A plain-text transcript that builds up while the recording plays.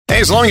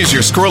As long as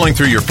you're scrolling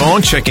through your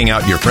phone, checking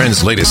out your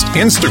friend's latest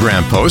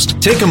Instagram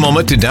post, take a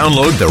moment to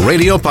download the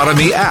Radio Para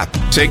Mi app.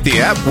 Take the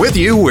app with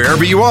you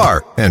wherever you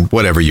are and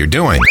whatever you're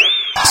doing.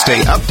 Stay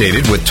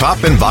updated with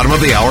top and bottom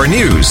of the hour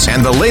news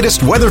and the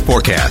latest weather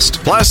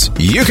forecast. Plus,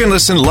 you can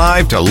listen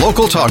live to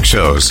local talk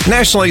shows,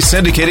 nationally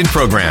syndicated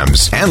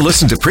programs, and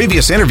listen to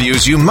previous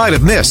interviews you might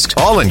have missed,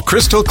 all in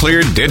crystal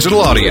clear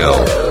digital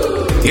audio.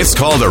 It's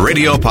called the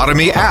Radio Para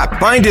Mi app.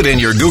 Find it in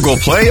your Google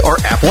Play or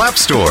Apple App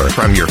Store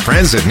from your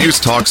friends at News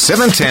Talk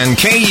 710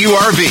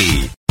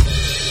 KURV.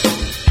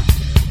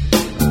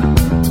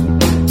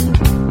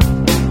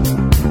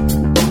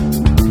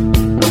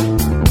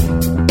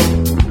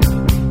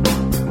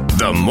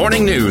 The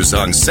morning news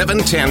on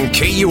 710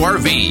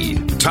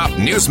 KURV. Top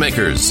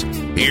newsmakers.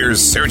 Here's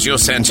Sergio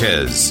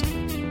Sanchez.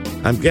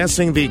 I'm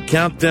guessing the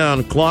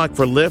countdown clock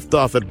for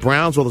liftoff at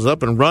Brownsville is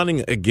up and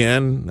running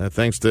again,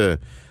 thanks to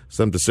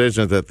some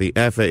decisions that the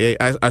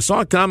FAA. I saw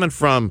a comment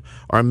from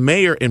our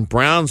mayor in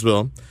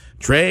Brownsville,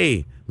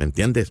 Trey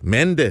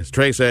Mendez.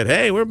 Trey said,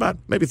 hey, we're about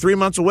maybe 3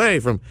 months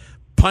away from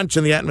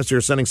punching the atmosphere,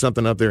 sending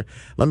something up there.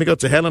 Let me go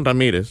to Helen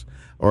Ramirez,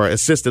 or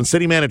Assistant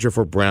City Manager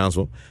for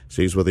Brownsville.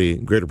 She's with the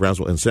Greater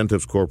Brownsville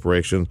Incentives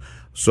Corporation.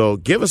 So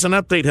give us an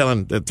update,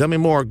 Helen. Tell me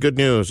more good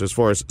news as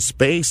far as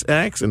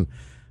SpaceX, and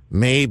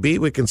maybe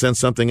we can send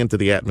something into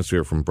the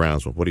atmosphere from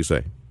Brownsville. What do you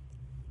say?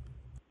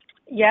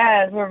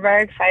 Yes, we're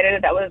very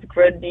excited. That was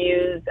good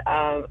news.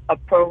 A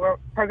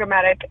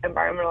programmatic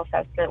environmental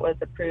assessment was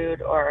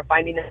approved, or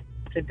finding a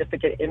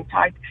significant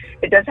impact.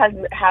 It does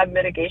have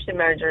mitigation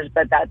measures,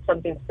 but that's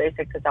something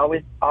SpaceX has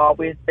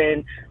always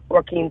been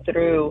working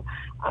through.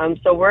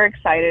 So we're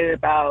excited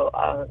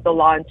about the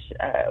launch.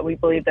 We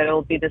believe that it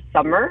will be this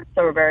summer.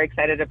 So we're very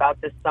excited about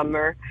this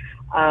summer.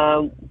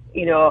 A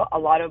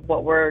lot of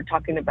what we're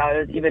talking about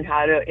is even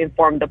how to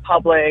inform the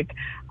public,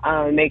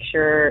 make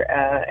sure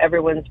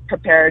everyone's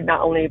prepared,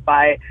 not only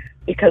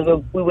because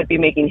we would be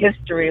making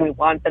history and we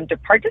want them to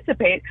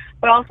participate,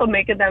 but also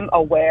making them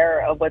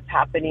aware of what's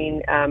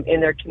happening in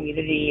their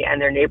community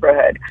and their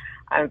neighborhood.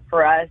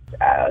 For us,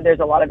 there's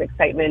a lot of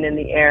excitement in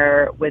the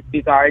air with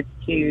regards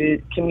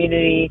to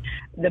community,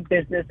 the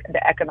business,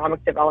 the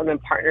economic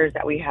development partners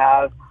that we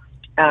have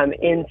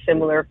in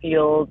similar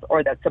fields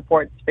or that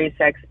support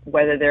SpaceX,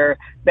 whether they're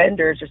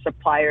vendors or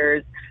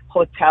suppliers.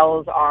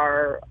 Hotels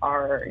are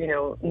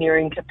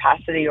nearing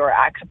capacity or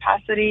at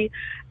capacity,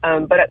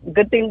 but a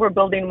good thing we're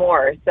building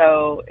more.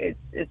 So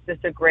it's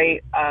just a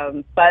great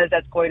buzz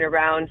that's going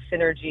around,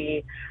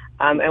 synergy,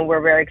 and we're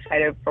very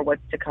excited for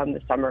what's to come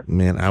this summer.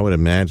 Man, I would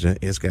imagine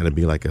it's got to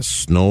be like a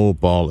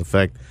snowball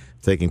effect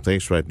taking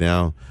place right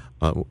now.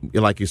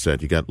 Like you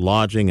said, you got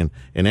lodging and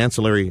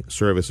ancillary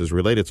services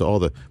related to all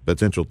the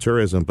potential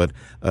tourism, but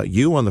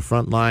you on the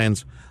front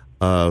lines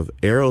of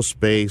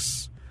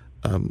aerospace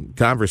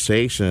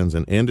conversations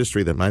and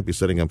industry that might be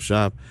setting up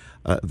shop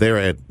there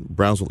at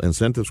Brownsville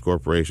Incentives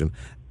Corporation.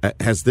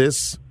 Has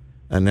this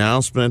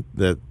announcement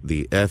that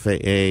the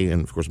FAA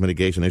and, of course,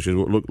 mitigation issues,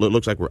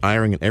 looks like we're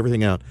ironing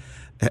everything out,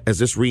 has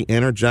this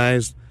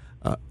re-energized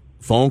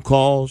phone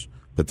calls,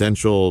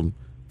 potential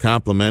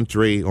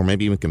complementary or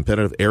maybe even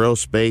competitive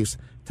aerospace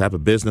type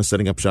of business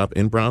setting up shop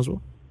in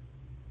Brownsville?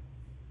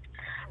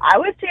 I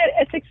would say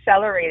it's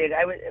accelerated.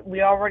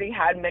 We already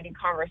had many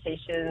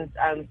conversations.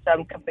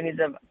 Some companies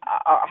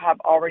have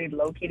already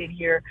located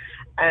here,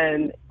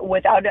 and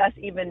without us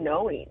even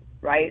knowing,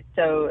 right?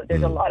 So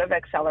there's a lot of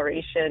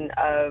acceleration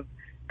of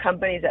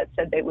companies that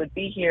said they would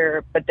be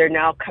here, but they're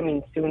now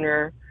coming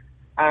sooner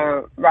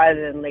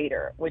rather than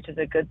later, which is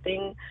a good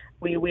thing.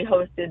 We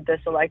hosted the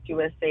Select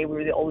USA. We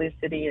were the only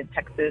city in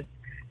Texas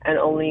and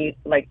only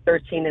like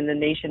 13 in the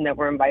nation that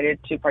were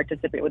invited to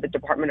participate with the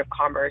Department of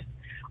Commerce.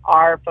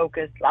 Our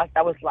focus,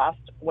 that was last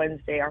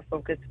Wednesday, our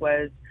focus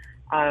was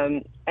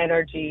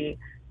energy,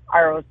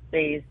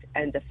 aerospace,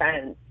 and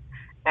defense.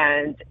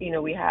 And,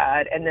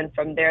 and then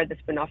from there, the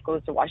spinoff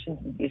goes to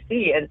Washington,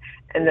 D.C.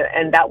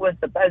 And that was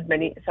the buzz.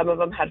 Some of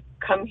them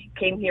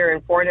came here,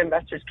 and foreign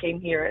investors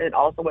came here and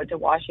also went to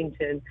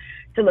Washington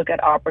to look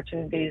at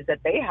opportunities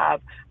that they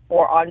have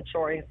for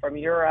onshoring from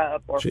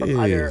Europe or from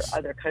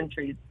other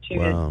countries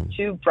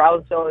to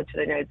Brownsville and to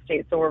the United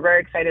States. So we're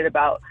very excited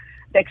about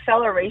the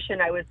acceleration.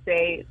 I would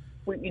say,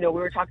 we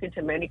were talking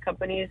to many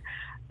companies,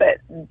 but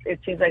it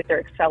seems like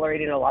they're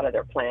accelerating a lot of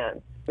their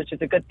plans, which is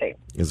a good thing.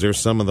 Is there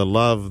some of the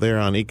love there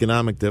on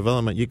economic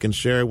development you can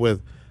share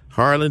with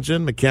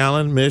Harlingen,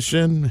 McAllen,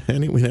 Mission,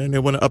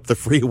 anyone up the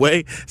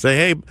freeway? Say,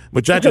 hey,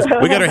 muchachos,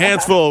 we got our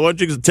hands full. Why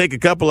don't you take a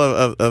couple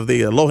of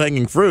the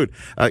low-hanging fruit?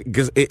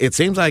 Because it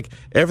seems like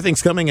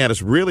everything's coming at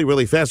us really,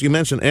 really fast. You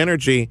mentioned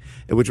energy,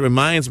 which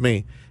reminds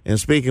me, in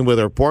speaking with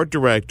our port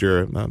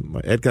director,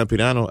 Ed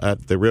Campirano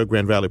at the Rio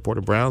Grande Valley Port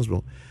of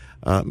Brownsville,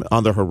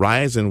 on the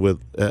horizon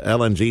with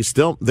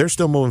LNG, they're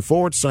still moving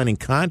forward, signing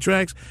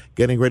contracts,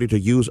 getting ready to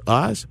use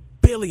us.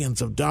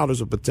 Billions of dollars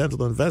of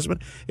potential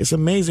investment. It's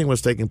amazing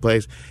what's taking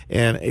place,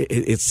 and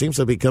it seems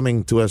to be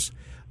coming to us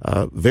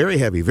very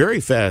heavy,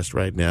 very fast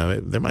right now.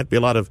 There might be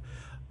a lot of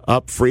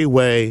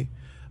up-freeway,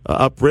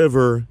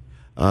 upriver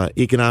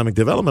economic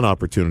development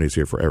opportunities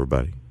here for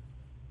everybody.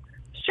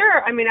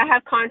 Sure. I mean, I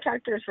have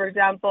contractors, for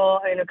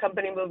example, in a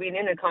company moving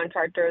in, a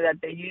contractor that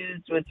they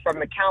used was from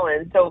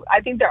McAllen. So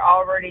I think they're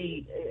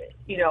already,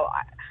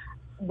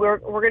 we're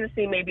going to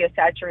see maybe a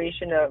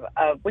saturation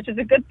of which is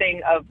a good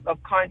thing,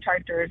 of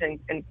contractors and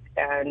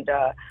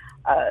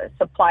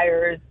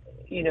suppliers,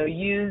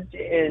 used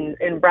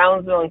in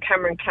Brownsville and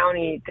Cameron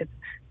County, because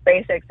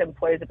SpaceX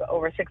employs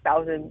over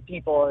 6,000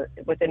 people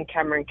within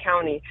Cameron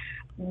County.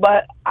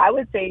 But I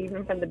would say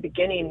even from the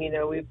beginning,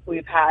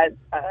 we've had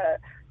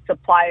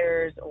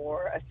suppliers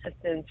or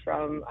assistants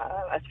from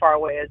as far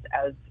away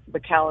as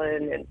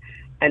McAllen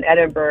and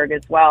Edinburgh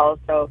as well.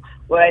 So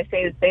what I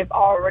say is they've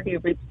already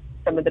reaped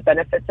some of the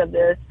benefits of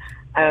this.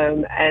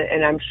 And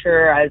I'm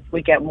sure as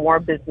we get more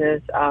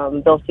business,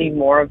 they'll see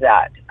more of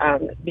that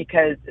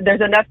because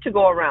there's enough to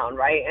go around,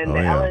 right? And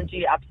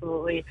LNG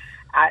absolutely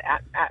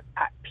at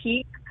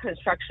peak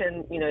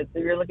construction,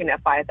 you're looking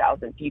at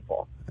 5,000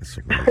 people. That's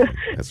amazing.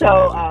 That's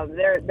so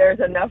amazing. There's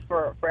enough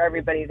for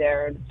everybody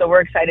there. So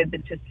we're excited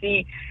to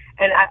see.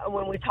 And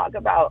when we talk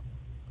about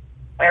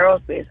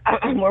aerospace,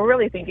 we're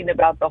really thinking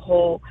about the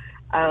whole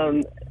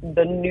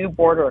the new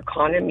border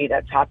economy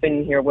that's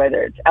happening here,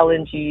 whether it's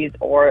LNGs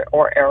or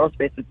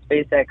aerospace with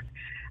SpaceX,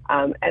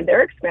 and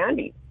they're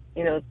expanding.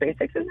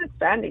 SpaceX is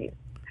expanding.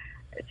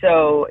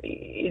 So,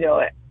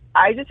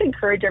 I just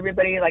encourage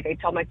everybody, like I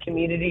tell my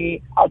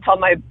community, I'll tell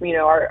my,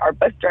 our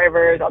bus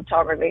drivers, I'll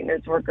tell my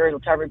maintenance workers, I'll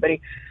tell everybody,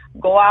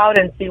 go out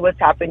and see what's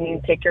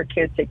happening. Take your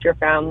kids, take your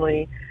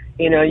family.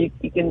 You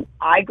can.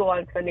 I go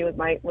on Sunday with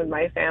my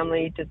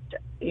family. Just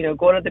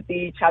go to the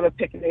beach, have a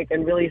picnic,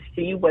 and really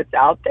see what's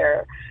out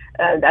there.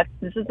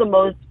 This is the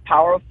most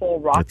powerful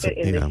rocket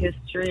in the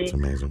history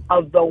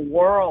of the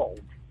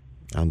world.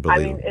 Unbelievable.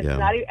 I mean, it's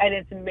not, and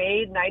it's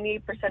made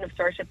 98% of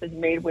Starship is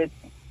made with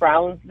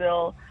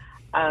Brownsville.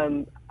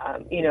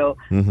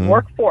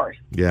 Workforce.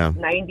 Yeah.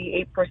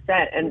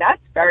 98%, and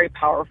that's very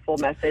powerful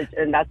message,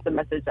 and that's the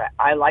message that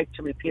I like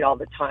to repeat all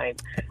the time.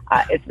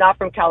 It's not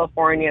from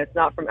California. It's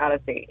not from out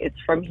of state. It's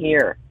from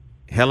here.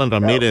 Helen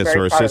Ramirez,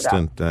 our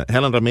assistant.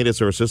 Helen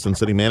Ramirez, our assistant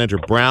city manager,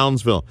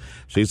 Brownsville.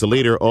 She's the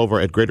leader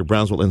over at Greater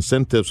Brownsville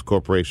Incentives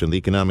Corporation, the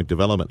economic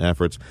development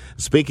efforts.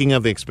 Speaking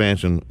of the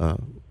expansion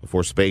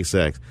for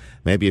SpaceX,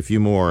 maybe a few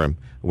more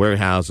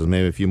warehouses,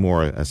 maybe a few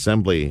more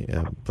assembly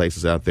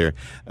places out there.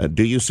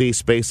 Do you see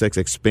SpaceX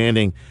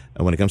expanding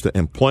when it comes to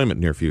employment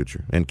in the near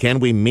future? And can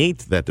we meet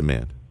that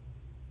demand?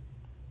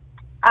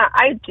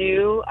 I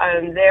do.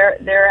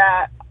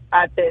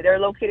 They're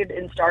located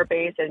in Starr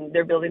Base, and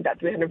they're building that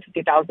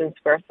 350,000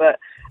 square foot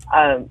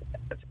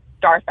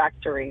Starr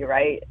factory,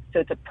 right? So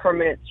it's a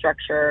permanent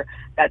structure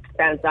that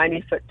spans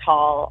 90 foot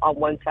tall on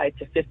one side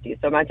to 50.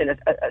 So imagine a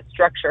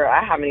structure.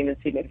 I haven't even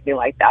seen anything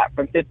like that,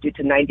 from 50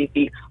 to 90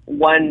 feet,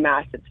 one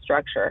massive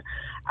structure.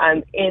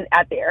 At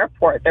the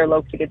airport, they're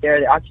located there.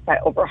 They occupy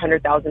over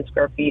 100,000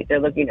 square feet. They're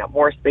looking at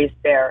more space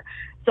there.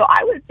 So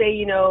I would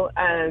say,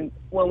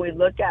 when we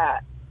look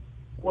at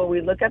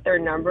their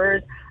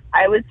numbers,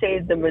 I would say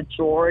the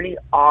majority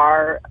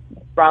are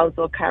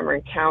Brownsville,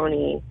 Cameron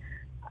County.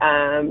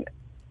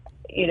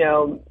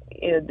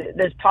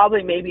 There's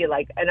probably maybe and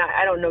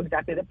I don't know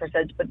exactly the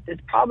percentage, but there's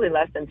probably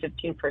less than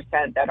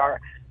 15% that are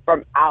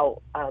from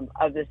out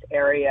of this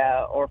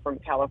area or from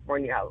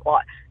California.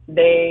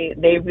 They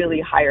really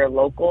hire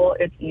local.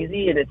 It's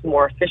easy and it's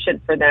more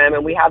efficient for them,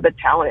 and we have the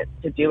talent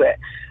to do it.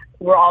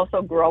 We're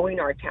also growing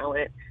our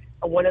talent.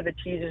 One of the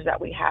teasers that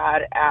we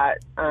had at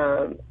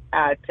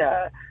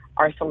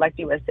our Select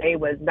USA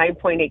was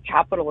 9.8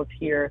 Capital is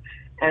here,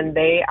 and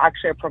they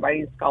actually are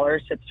providing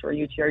scholarships for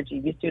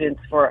UTRGV students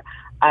for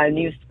a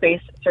new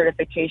space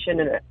certification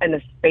and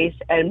a space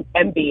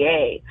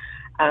MBA.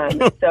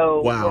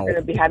 So wow. We're going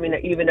to be having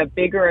even a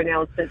bigger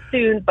announcement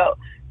soon, but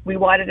we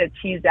wanted to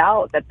tease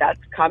out that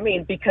that's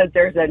coming because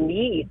there's a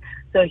need.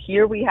 So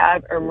here we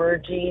have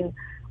emerging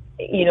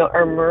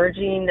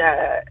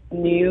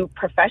new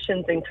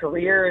professions and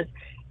careers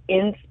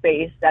in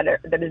space that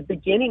is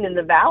beginning in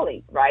the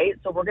valley, right?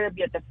 So we're going to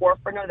be at the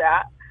forefront of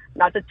that.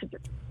 Not the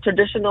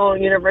traditional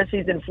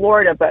universities in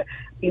Florida, but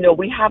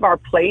we have our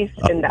place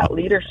in that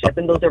leadership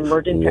in those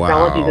emerging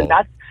technologies, and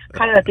that's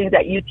kind of the things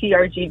that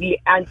UTRGV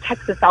and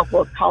Texas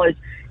Southwest College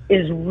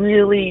is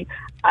really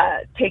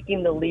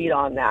taking the lead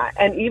on that.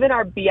 And even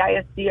our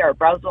BISD, our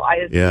Brownsville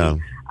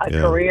ISD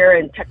Career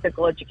and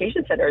Technical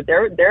Education Center,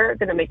 they're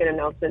going to make an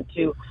announcement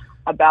too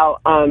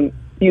about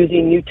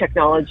using new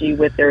technology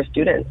with their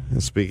students.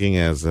 And speaking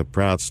as a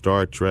proud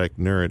Star Trek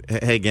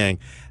nerd, hey gang,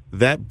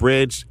 that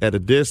bridge at a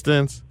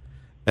distance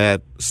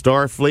at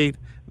Starfleet,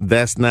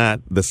 that's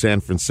not the San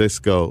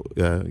Francisco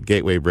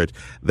Gateway Bridge.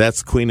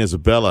 That's Queen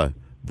Isabella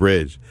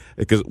Bridge,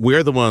 because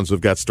we're the ones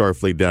who've got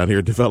Starfleet down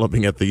here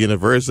developing at the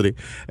university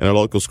and our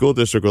local school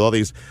district with all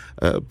these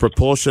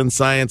propulsion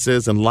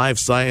sciences and life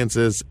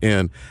sciences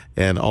and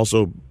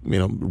also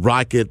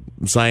rocket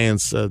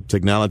science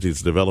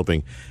technologies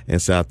developing in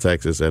South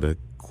Texas at a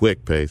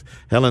quick pace.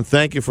 Helen,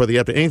 thank you for the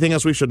update. Anything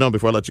else we should know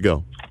before I let you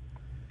go?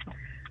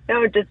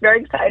 No, just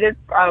very excited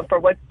for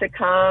what's to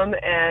come,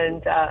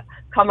 and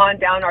come on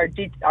down. Our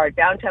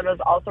downtown is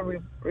also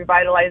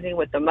revitalizing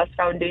with the Must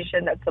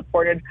Foundation that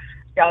supported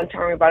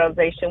downtown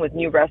revitalization with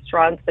new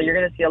restaurants. So you're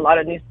going to see a lot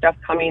of new stuff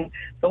coming.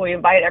 So we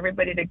invite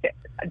everybody to get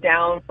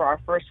down for our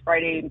first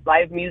Friday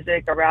live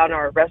music around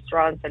our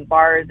restaurants and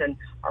bars and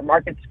our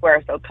market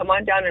square. So come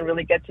on down and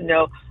really get to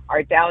know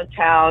our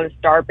downtown,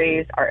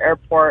 Starbase, our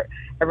airport.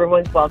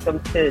 Everyone's welcome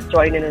to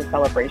join in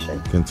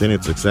celebration.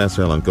 Continued success,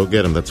 Helen. Go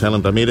get them. That's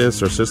Helen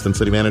Ramirez, Assistant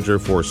City Manager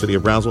for City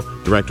of Brownsville,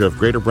 Director of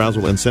Greater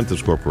Brownsville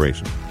Incentives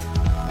Corporation.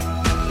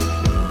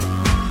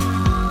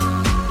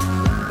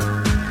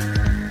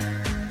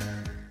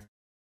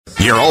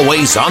 You're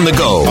always on the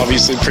go.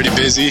 Obviously pretty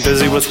busy.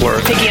 Busy with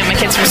work. Picking up my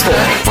kids from school.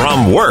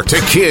 From work to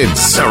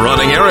kids to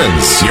running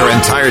errands, your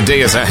entire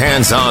day is a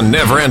hands-on,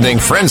 never-ending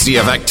frenzy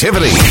of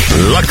activity.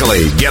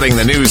 Luckily, getting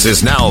the news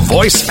is now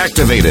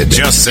voice-activated.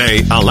 Just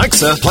say,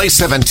 Alexa, play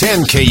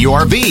 710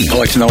 KURV. I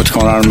like to know what's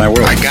going on in my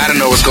world. I gotta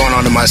know what's going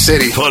on in my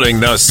city.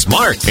 Putting the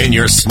smart in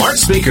your smart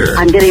speaker.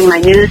 I'm getting my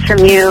news from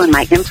you and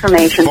my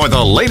information. For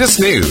the latest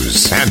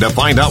news and to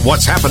find out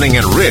what's happening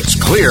in rich,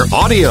 clear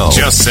audio,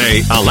 just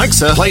say,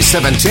 Alexa, play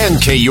 710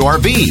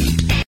 KURV.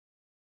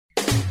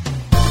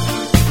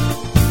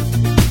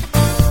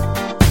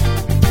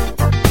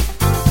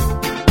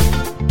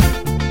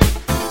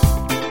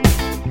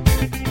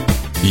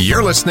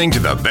 You're listening to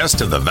the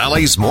best of the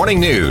Valley's morning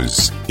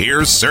news.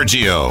 Here's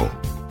Sergio.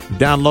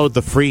 Download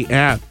the free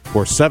app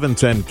for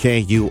 710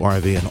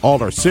 KURV and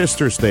all our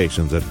sister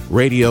stations at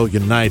Radio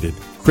United.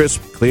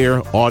 Crisp,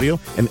 clear audio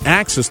and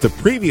access to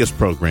previous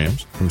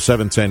programs from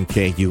 710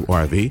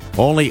 KURV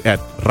only at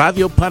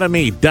Radio Para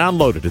Mi.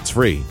 Download it. It's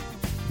free.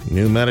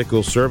 New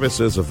medical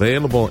services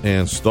available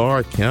in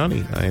Starr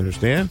County, I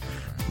understand.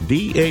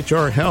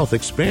 DHR Health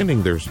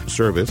expanding their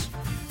service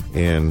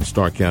in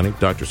Starr County.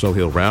 Dr.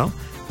 Sohail Rao,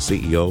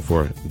 CEO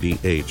for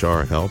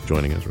DHR Health,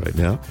 joining us right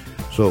now.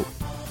 So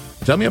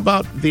tell me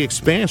about the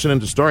expansion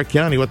into Starr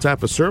County. What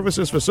type of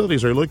services,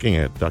 facilities are you looking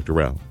at, Dr.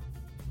 Rao?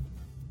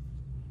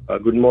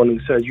 Good morning,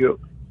 Sergio.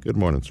 Good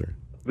morning, sir.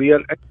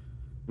 We're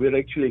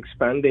actually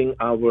expanding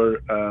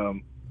our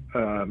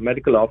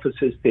medical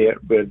offices there,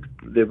 where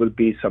there will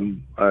be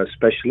some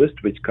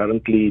specialists which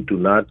currently do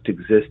not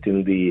exist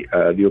in the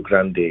Rio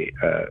Grande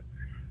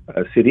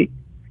city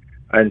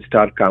and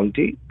Starr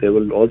County. There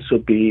will also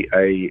be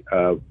a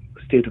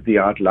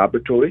state-of-the-art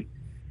laboratory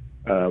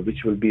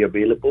which will be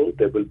available.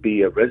 There will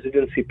be a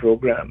residency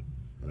program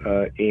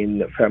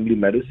in family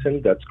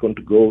medicine that's going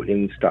to go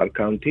in Starr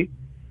County.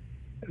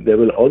 There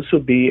will also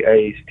be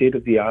a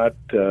state-of-the-art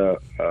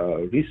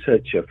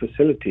research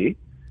facility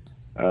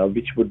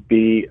which would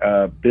be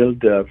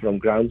built from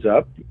grounds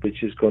up,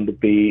 which is going to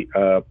be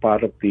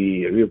part of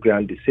the Rio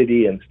Grande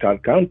City and Starr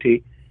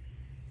County.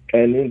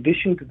 And in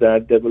addition to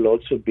that, there will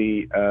also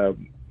be a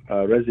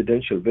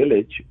residential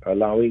village,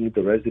 allowing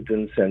the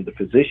residents and the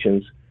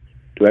physicians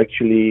to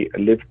actually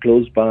live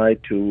close by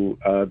to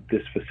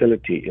this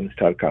facility in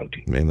Starr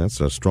County. Man, that's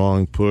a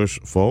strong push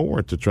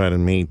forward to try to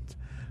meet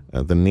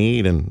the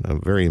need in a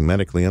very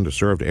medically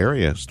underserved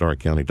area, Starr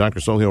County. Dr.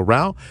 Sohail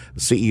Rao,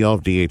 CEO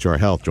of DHR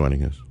Health,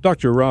 joining us.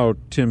 Dr. Rao,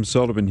 Tim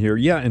Sullivan here.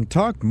 Yeah, and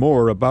talk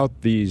more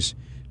about these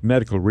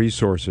medical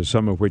resources,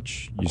 some of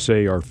which you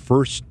say are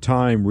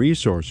first-time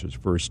resources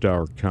for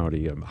Starr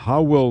County.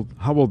 How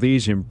will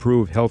these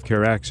improve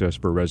healthcare access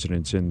for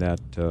residents in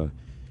that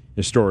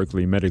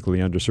historically medically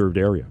underserved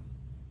area?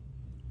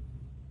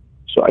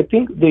 So I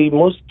think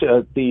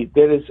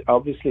there is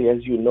obviously,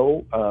 as you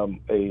know,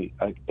 a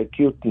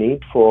acute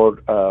need for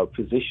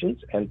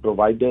physicians and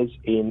providers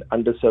in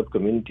underserved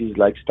communities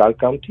like Starr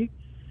County.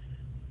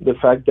 The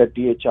fact that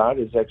DHR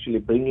is actually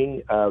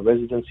bringing a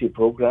residency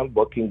program,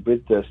 working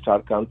with the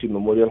Starr County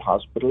Memorial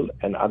Hospital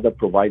and other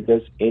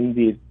providers in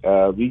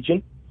the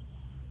region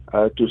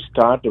to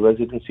start a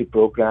residency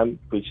program,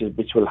 which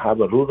will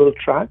have a rural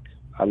track,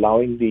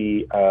 allowing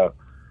the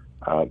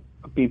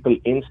people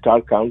in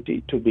Starr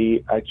County to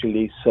be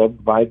actually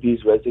served by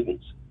these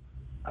residents.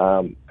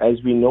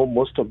 As we know,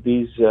 most of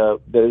these,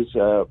 there is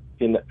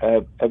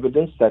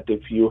evidence that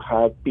if you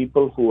have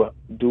people who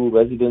do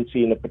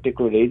residency in a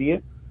particular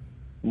area,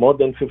 more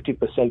than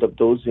 50% of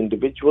those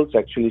individuals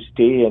actually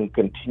stay and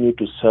continue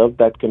to serve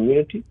that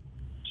community.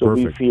 So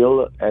Perfect. We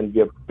feel and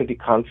we are pretty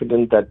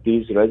confident that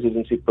these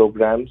residency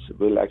programs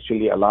will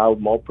actually allow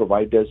more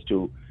providers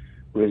to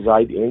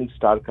reside in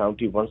Starr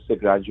County once they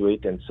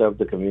graduate and serve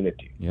the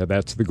community. Yeah,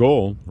 that's the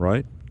goal,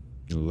 right?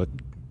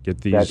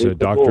 Get these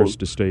doctors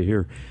to stay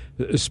here.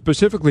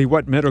 Specifically,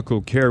 what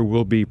medical care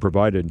will be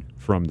provided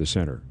from the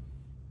center?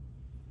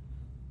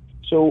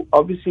 So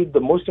obviously the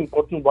most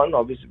important one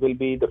obviously will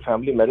be the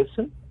family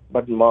medicine,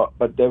 but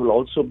there will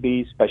also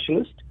be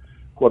specialists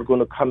who are going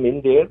to come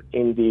in there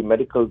in the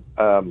medical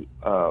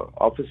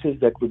offices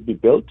that would be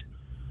built,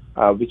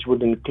 which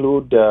would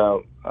include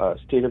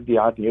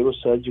state-of-the-art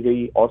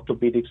neurosurgery,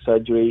 orthopedic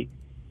surgery,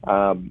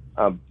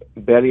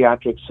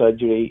 bariatric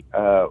surgery,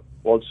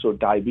 also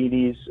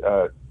diabetes,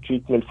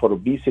 treatment for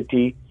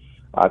obesity,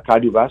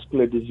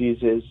 cardiovascular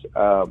diseases,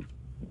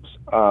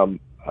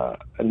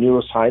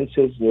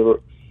 neurosciences,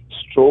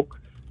 neurostroke.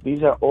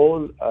 These are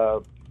all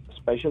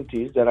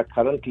specialties that are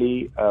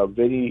currently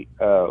very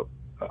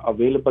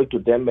available to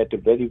them at a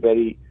very,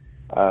 very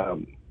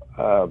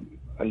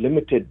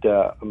limited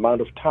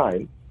amount of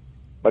time.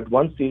 But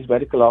once these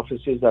medical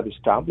offices are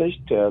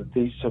established,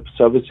 these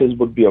services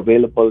would be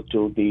available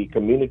to the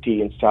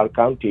community in Starr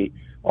County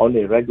on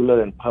a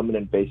regular and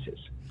permanent basis.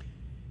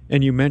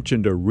 And you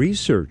mentioned a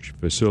research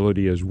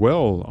facility as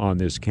well on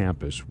this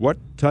campus. What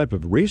type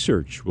of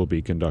research will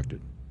be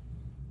conducted?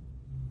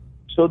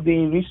 So the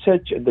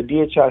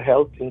DHR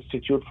Health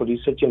Institute for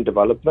Research and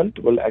Development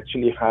will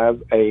actually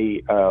have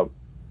a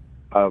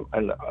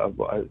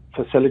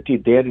facility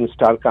there in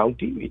Starr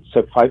County. It's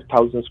a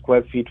 5,000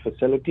 square feet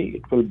facility.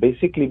 It will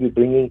basically be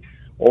bringing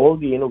all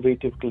the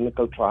innovative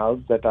clinical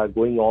trials that are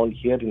going on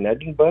here in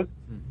Edinburgh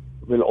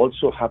will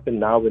also happen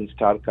now in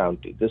Starr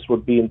County. This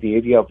would be in the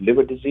area of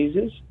liver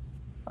diseases.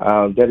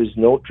 There is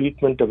no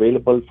treatment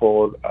available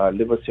for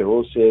liver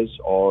cirrhosis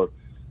or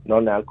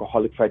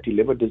non-alcoholic fatty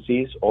liver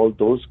disease. All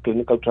those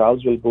clinical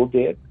trials will go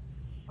there.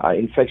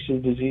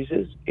 Infectious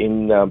diseases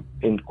in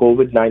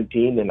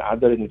COVID-19 and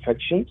other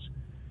infections,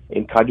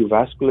 in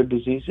cardiovascular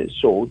diseases,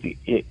 so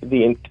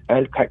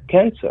and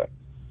cancer.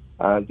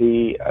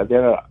 We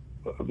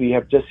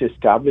have just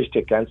established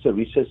a cancer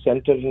research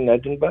center in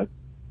Edinburgh,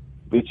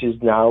 which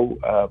is now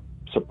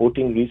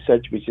supporting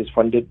research which is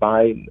funded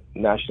by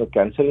National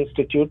Cancer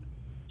Institute.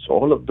 So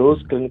all of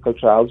those clinical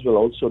trials will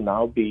also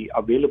now be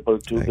available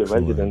to the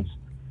residents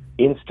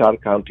in Starr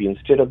County.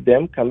 Instead of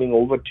them coming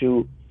over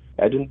to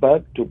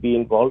Edinburgh to be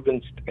involved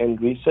in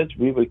research,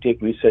 we will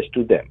take research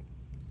to them.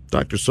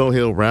 Dr.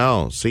 Sohail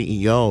Rao,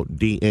 CEO,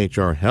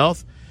 DHR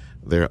Health.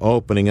 They're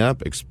opening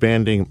up,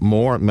 expanding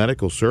more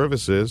medical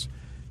services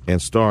in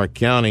Starr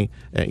County.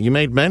 You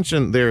made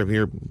mention there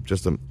here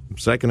just a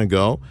second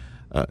ago.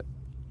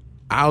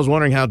 I was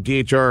wondering how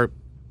DHR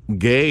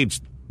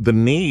gauged the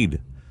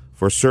need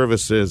for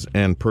services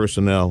and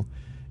personnel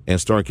in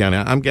Starr County.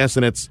 I'm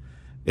guessing it's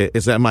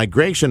that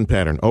migration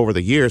pattern over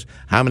the years.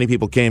 How many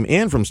people came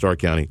in from Starr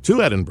County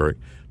to Edinburgh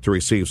to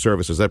receive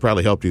services? That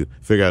probably helped you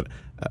figure out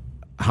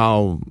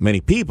how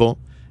many people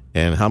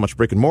and how much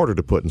brick and mortar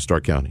to put in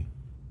Starr County.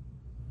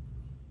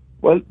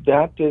 Well,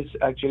 that is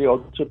actually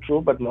also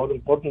true, but more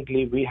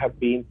importantly, we have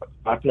been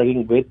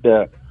partnering with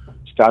the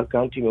Starr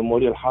County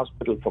Memorial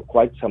Hospital for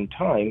quite some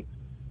time,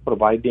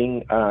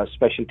 providing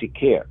specialty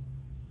care.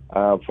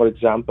 For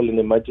example, in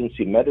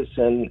emergency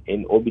medicine,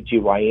 in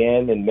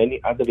OBGYN, and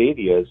many other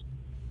areas,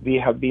 we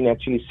have been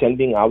actually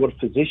sending our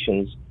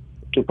physicians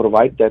to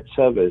provide that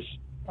service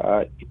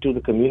to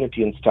the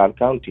community in Starr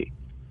County.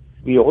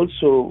 We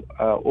also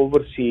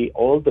oversee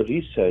all the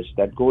research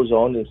that goes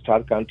on in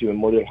Starr County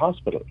Memorial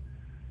Hospital.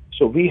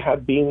 So we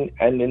have been,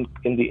 and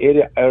in the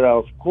era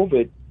of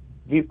COVID,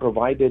 we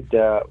provided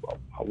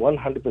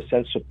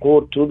 100%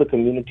 support to the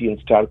community in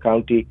Starr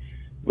County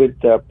with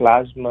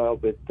plasma,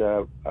 with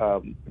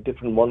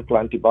different monoclonal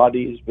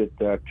antibodies, with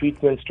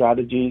treatment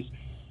strategies.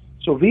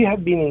 So we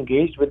have been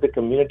engaged with the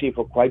community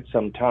for quite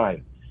some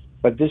time.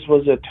 But this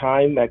was a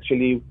time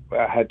actually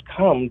had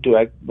come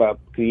to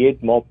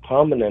create more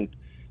permanent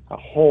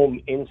home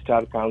in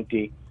Starr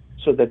County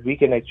so that we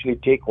can actually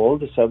take all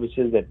the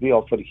services that we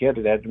offer here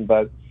in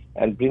Edinburgh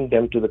and bring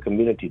them to the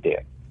community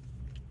there.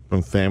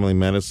 From family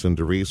medicine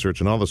to research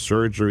and all the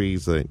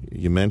surgeries that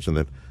you mentioned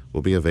that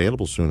will be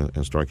available soon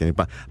in Starr County.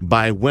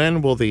 By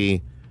when will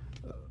the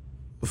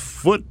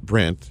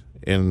footprint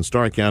in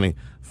Starr County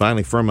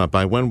finally firm up?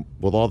 By when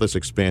will all this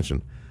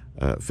expansion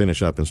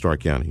finish up in Starr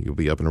County? You'll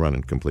be up and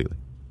running completely.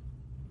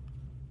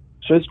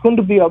 So it's going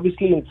to be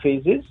obviously in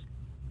phases.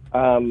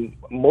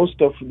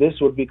 Most of this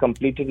would be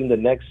completed in the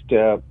next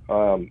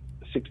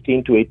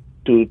 16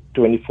 to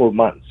 24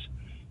 months,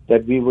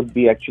 that we would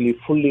be actually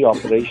fully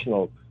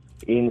operational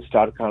in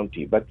Starr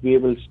County. But we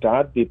will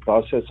start the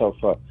process of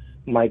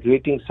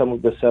migrating some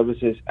of the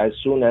services as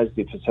soon as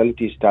the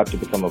facilities start to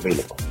become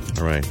available.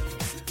 All right.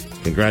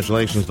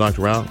 Congratulations,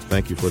 Dr. Rao.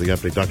 Thank you for the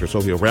update. Dr.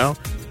 Sohail Rao,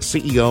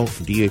 CEO,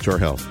 DHR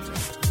Health.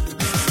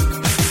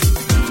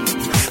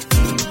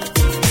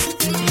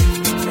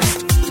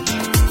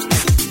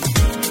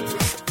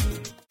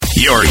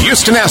 Your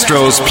Houston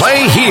Astros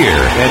play here.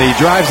 And he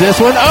drives this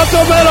one up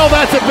the middle.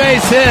 That's a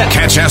base hit.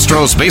 Catch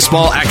Astros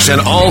baseball action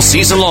all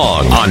season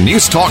long on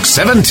News Talk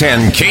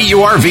 710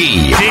 KURV.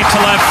 Deep to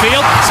left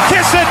field.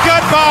 Kiss it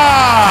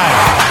goodbye.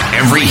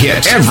 Every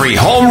hit, every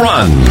home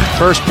run.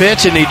 First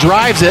pitch, and he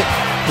drives it.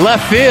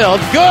 Left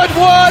field. Good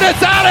one.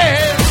 It's out of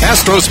here.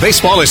 Astros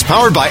baseball is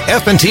powered by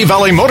F&T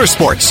Valley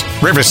Motorsports,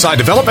 Riverside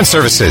Development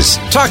Services,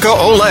 Taco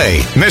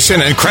Ole,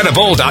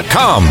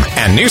 MissionIncredible.com,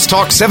 and News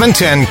Talk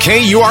 710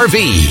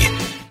 KURV.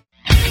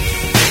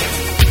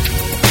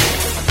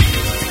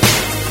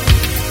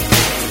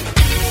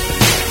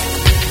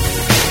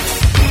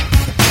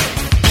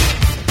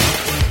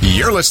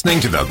 You're listening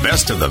to the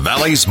best of the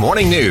Valley's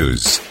morning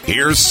news.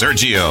 Here's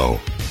Sergio.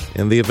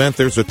 In the event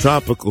there's a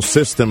tropical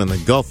system in the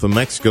Gulf of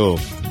Mexico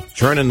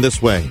turning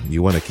this way.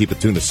 You want to keep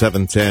it tuned to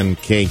 710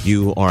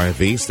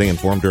 KURV. Stay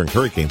informed during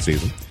hurricane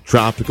season.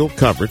 Tropical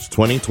Coverage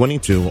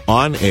 2022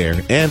 on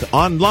air and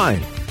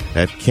online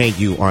at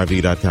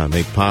KURV.com.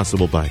 Made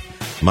possible by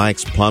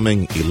Mike's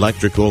Plumbing,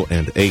 Electrical,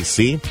 and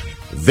AC,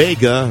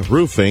 Vega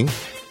Roofing,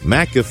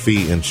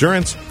 McAfee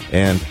Insurance,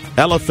 and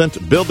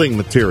Elephant Building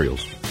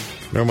Materials.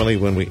 Normally,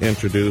 when we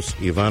introduce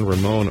Yvonne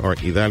Ramon, our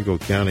Hidalgo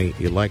County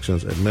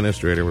Elections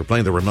Administrator, we're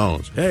playing the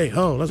Ramones. Hey,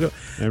 ho, let's go.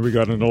 And we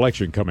got an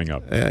election coming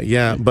up.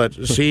 Yeah,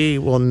 but she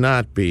will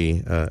not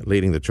be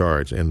leading the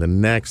charge in the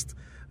next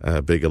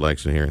big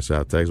election here in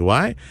South Texas.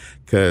 Why?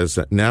 Because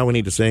now we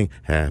need to sing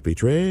Happy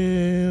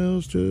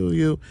Trails to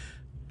You.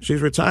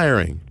 She's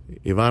retiring.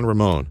 Yvonne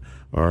Ramon,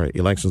 our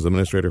Elections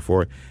Administrator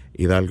for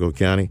Hidalgo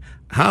County.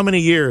 How many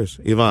years,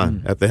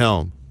 Yvonne, at the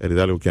helm at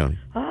Hidalgo County?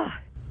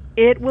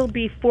 It will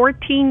be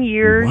 14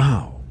 years.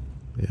 Wow.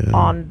 Yeah.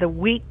 On the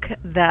week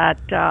that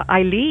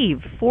I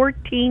leave.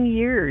 14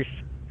 years.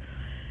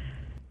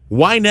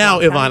 Why now,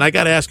 Yvonne? I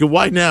got to ask you,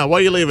 why now? Why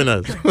are you leaving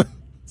us?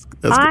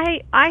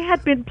 I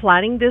had been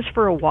planning this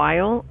for a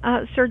while,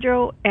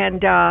 Sergio,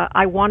 and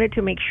I wanted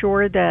to make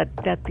sure that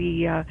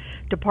the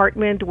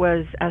department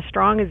was as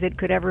strong as it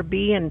could ever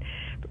be. And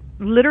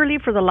literally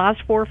for the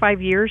last 4 or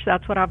 5 years,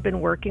 that's what I've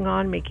been working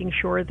on, making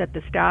sure that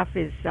the staff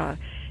is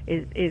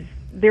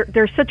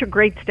they're such a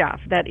great staff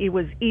that it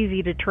was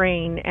easy to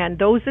train, and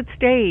those that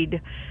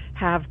stayed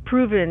have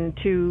proven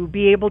to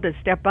be able to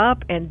step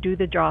up and do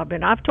the job.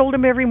 And I've told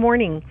them every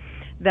morning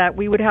that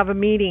we would have a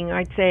meeting.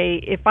 I'd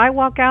say, if I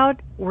walk out,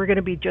 we're going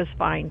to be just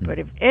fine. But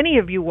if any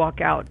of you walk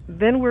out,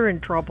 then we're in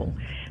trouble.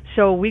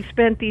 So we've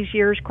spent these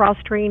years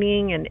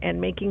cross-training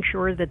and making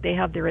sure that they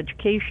have their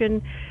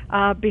education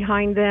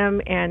behind them,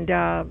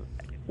 and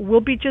we'll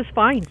be just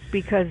fine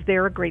because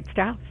they're a great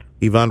staff.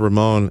 Yvonne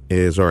Ramon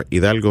is our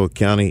Hidalgo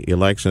County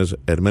Elections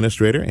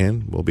Administrator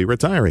and will be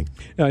retiring.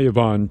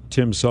 Yvonne,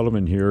 Tim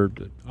Sullivan here.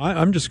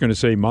 I'm just going to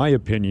say my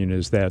opinion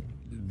is that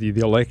the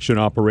election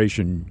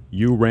operation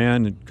you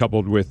ran,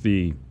 coupled with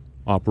the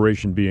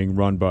operation being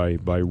run by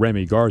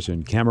Remy Garza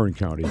in Cameron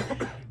County,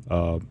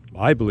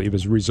 I believe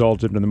has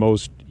resulted in the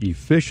most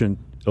efficient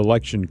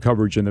election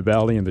coverage in the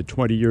Valley in the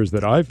 20 years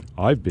that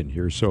I've been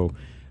here. So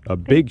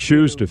big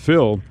shoes to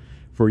fill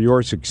for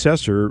your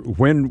successor.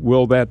 When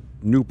will that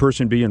new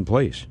person be in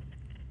place?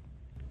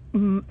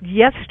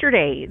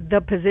 Yesterday,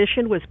 the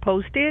position was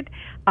posted.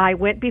 I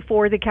went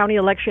before the county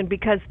election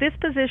because this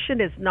position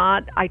is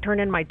not, I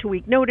turn in my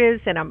 2-week notice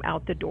and I'm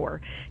out the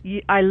door.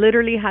 I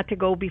literally had to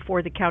go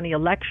before the county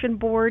election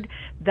board.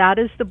 That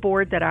is the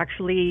board that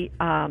actually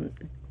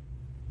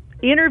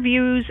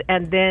interviews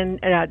and then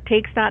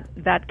takes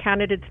that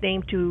candidate's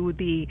name to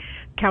the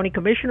county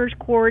commissioner's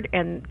court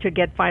and to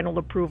get final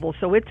approval.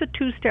 So it's a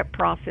 2-step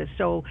process.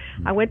 So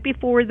I went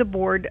before the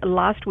board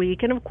last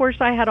week, and of course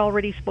I had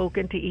already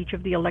spoken to each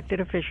of the elected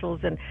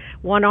officials and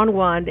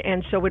one-on-one,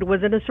 and so it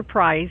wasn't a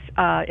surprise.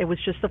 It was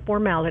just a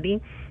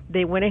formality.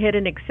 They went ahead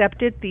and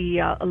accepted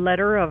the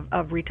letter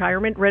of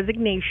retirement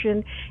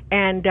resignation,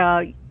 and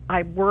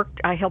I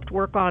helped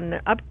work on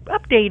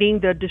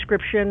updating the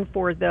description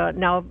for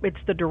now it's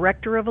the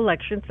Director of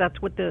Elections.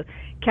 That's what the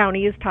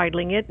county is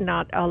titling it,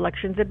 not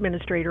Elections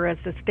Administrator as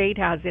the state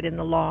has it in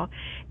the law.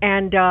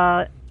 And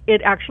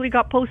it actually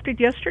got posted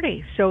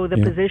yesterday. So the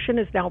position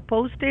is now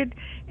posted.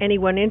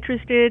 Anyone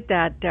interested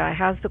that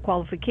has the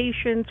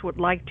qualifications, would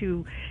like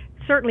to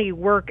certainly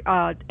work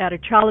at a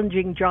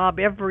challenging job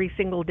every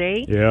single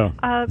day,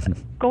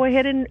 go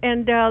ahead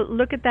and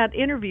look at that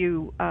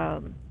interview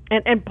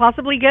and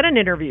possibly get an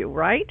interview,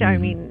 right? Mm-hmm. I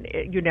mean,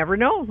 you never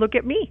know. Look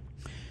at me.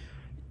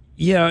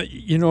 Yeah,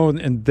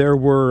 and there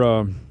were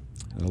a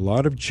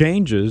lot of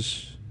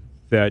changes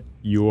that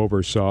you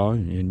oversaw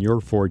in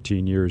your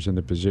 14 years in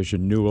the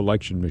position. New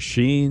election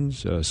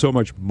machines, so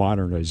much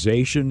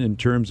modernization in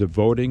terms of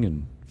voting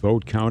and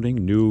vote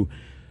counting, new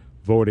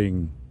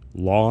voting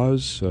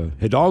laws.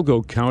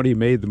 Hidalgo County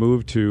made the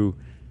move to,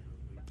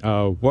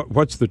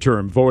 what's the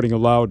term? Voting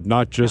allowed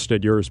not just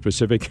at your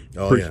specific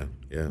precinct?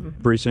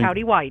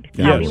 Countywide.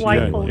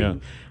 Countywide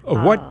polling.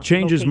 What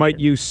changes location. might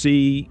you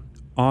see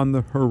on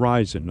the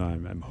horizon?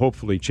 I'm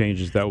hopefully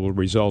changes that will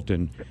result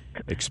in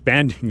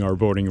expanding our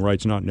voting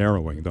rights, not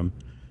narrowing them.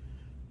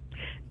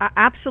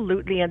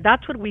 Absolutely, and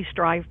that's what we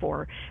strive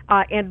for.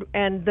 And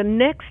the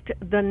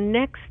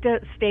next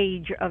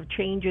stage of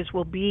changes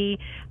will be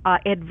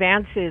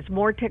advances,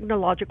 more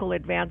technological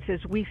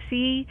advances. We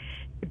see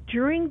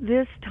during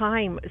this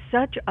time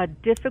such a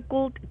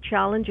difficult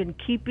challenge in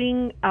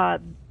keeping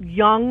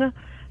young,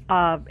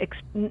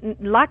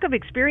 lack of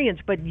experience,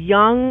 but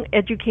young,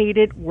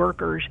 educated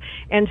workers.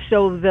 And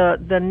so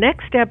the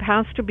next step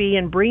has to be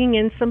in bringing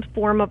in some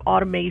form of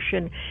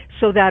automation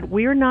so that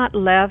we're not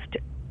left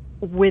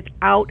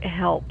without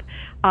help.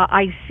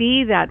 I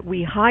see that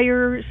we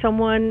hire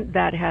someone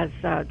that has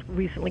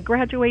recently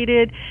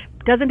graduated,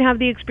 doesn't have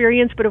the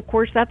experience, but of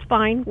course that's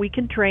fine. We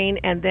can train,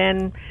 and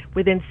then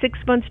within 6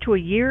 months to a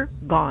year,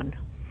 gone.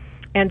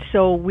 And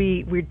so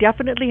we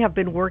definitely have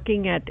been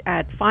working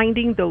at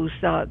finding those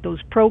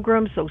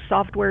programs, those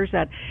softwares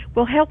that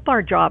will help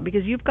our job,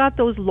 because you've got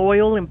those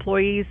loyal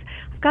employees.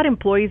 I've got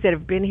employees that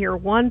have been here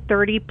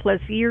 30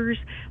 plus years,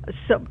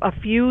 a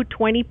few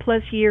 20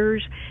 plus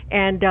years,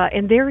 and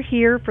they're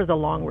here for the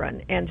long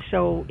run. And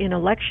so in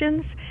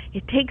elections,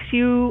 it takes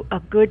you a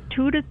good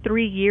 2 to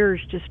 3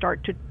 years to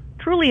start to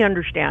truly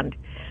understand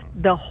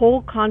the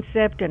whole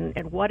concept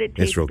and what it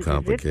takes. It's real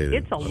complicated.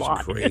 It's a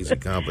lot. Crazy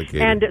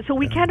complicated. And so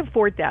we can't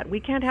afford that. We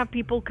can't have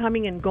people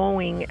coming and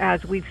going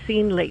as we've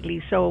seen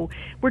lately. So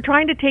we're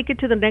trying to take it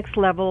to the next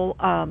level.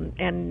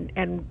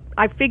 And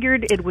I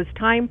figured it was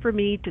time for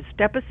me to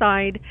step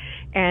aside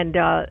and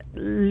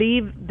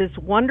leave this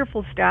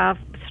wonderful staff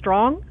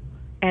strong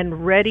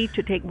and ready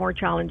to take more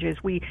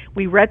challenges. We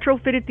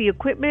retrofitted the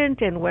equipment,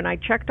 and when I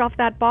checked off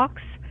that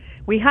box,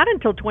 we had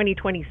until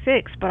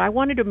 2026, but I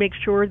wanted to make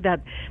sure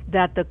that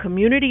the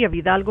community of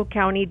Hidalgo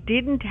County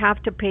didn't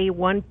have to pay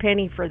one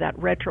penny for that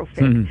retrofit.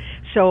 Mm-hmm.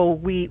 So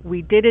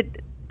we did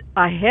it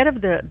ahead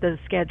of the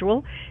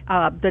schedule.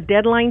 The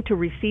deadline to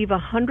receive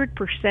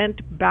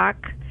 100%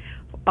 back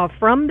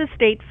from the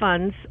state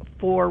funds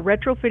for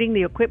retrofitting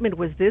the equipment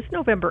was this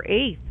November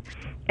 8th.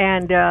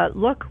 And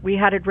look, we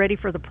had it ready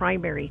for the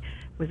primary.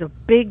 It was a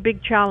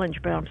big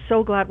challenge, but I'm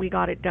so glad we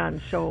got it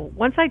done. So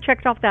once I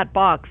checked off that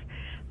box,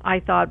 I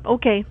thought,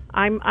 okay,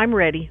 I'm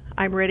ready.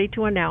 I'm ready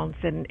to announce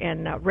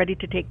and ready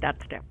to take that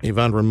step.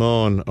 Yvonne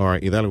Ramon, our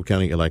Hidalgo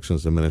County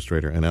Elections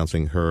Administrator,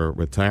 announcing her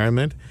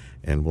retirement,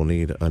 and we'll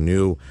need a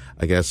new,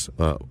 I guess,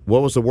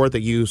 what was the word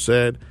that you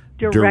said?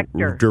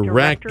 Director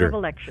of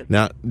Elections.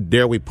 Now,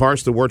 dare we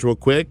parse the words real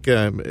quick?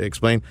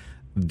 Explain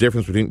the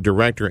difference between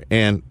director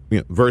and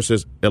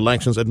versus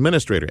elections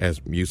administrator,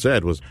 as you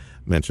said, was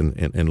mentioned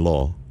in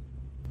law.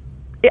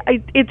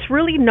 It's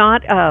really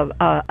not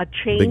a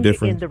change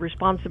in the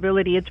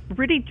responsibility. It's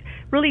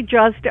really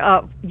just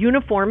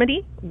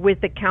uniformity with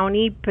the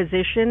county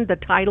position. The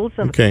titles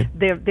of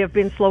they've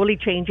been slowly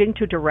changing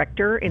to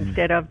director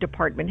instead of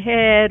department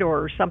head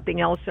or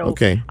something else. So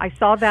I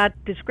saw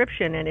that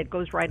description, and it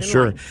goes right in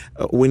line.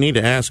 We need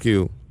to ask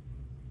you,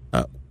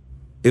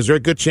 is there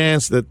a good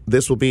chance that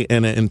this will be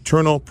an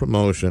internal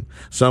promotion,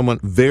 someone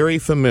very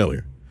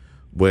familiar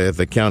with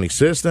the county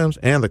systems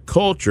and the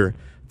culture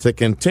to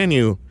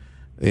continue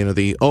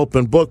the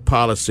open book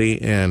policy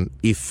and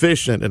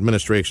efficient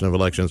administration of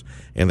elections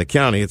in the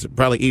county? It's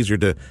probably easier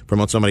to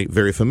promote somebody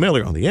very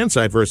familiar on the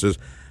inside versus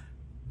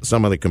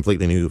somebody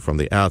completely new from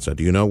the outside.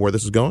 Do you know where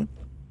this is going?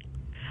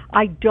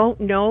 I don't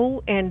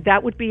know, and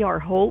that would be our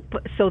hope,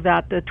 so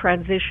that the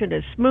transition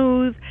is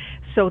smooth,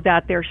 so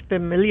that there's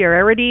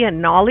familiarity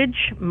and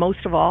knowledge,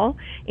 most of all,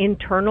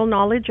 internal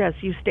knowledge, as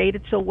you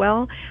stated so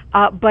well.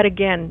 But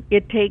again,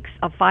 it takes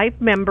a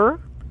 5-member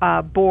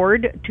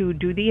board to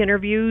do the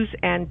interviews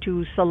and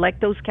to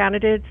select those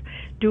candidates,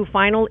 do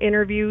final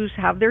interviews,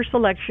 have their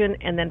selection,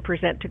 and then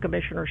present to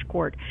Commissioner's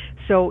Court.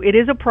 So it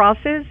is a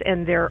process,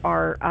 and there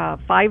are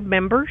 5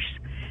 members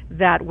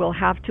that will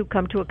have to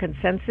come to a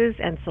consensus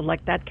and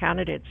select that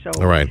candidate. So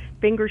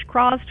fingers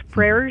crossed,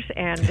 prayers,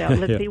 and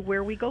let's see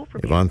where we go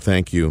from here. Yvonne,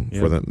 thank you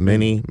for the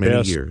many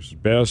years.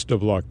 Best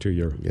of luck to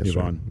you,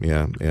 Yvonne. Sir.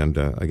 Yeah, and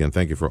again,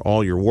 thank you for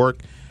all your work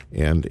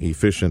and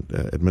efficient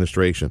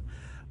administration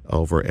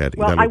over at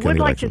Hidalgo County Elections. I would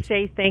like to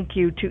say thank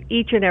you to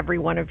each and every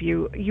one of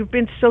you. You've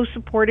been so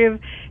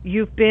supportive.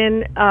 You've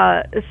been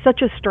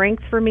such a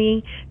strength for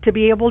me to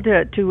be able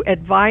to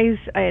advise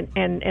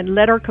and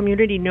let our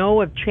community know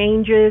of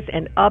changes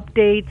and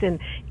updates and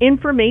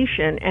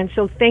information. And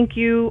so thank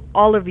you,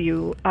 all of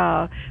you,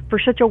 for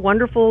such a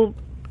wonderful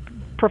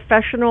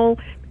professional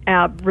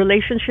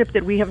relationship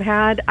that we have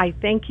had. I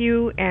thank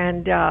you,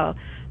 and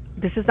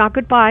this is not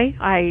goodbye.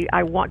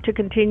 I want to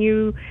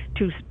continue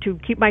to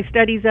keep my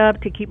studies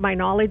up, to keep my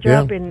knowledge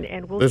up,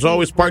 and we'll There's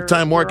always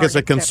part-time work as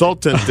a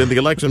consultant in the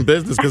election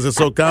business because it's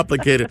so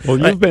complicated. Well,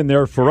 you've been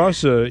there for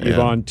us,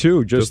 Yvonne,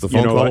 too. Just a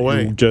phone call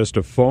away. Just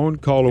a phone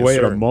call away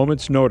at a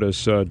moment's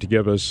notice to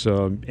give us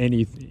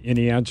any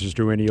answers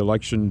to any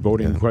election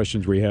voting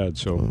questions we had.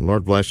 So,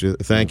 Lord bless you.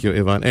 Thank you,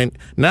 Yvonne. And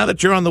now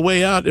that you're on the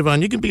way out,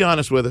 Yvonne, you can be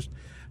honest with us.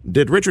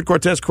 Did Richard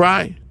Cortez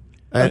cry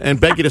and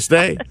beg you to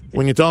stay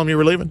when you told him you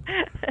were leaving?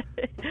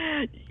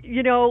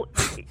 No,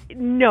 he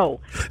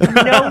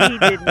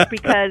didn't,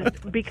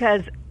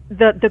 because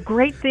the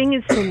great thing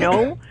is to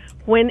know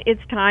when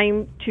it's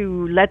time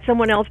to let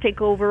someone else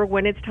take over,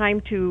 when it's time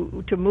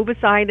to move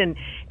aside.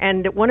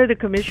 And one of the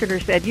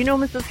commissioners said,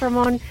 Mrs.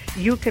 Ramon,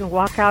 you can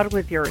walk out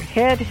with your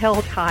head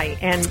held high.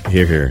 And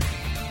here.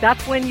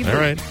 That's when you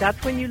leave.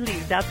 That's when you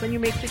leave. That's when you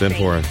make the change. It's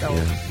important. So.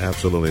 Yeah,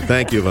 absolutely.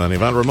 Thank you, Yvonne.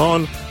 Yvonne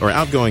Ramon, our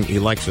outgoing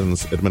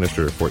elections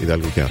administrator for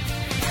Hidalgo County.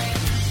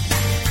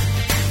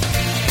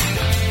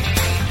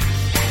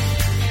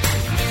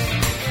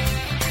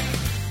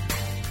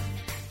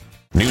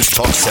 News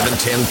Talk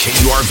 710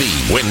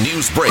 KURV. When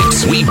news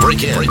breaks, we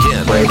break in.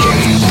 Breaking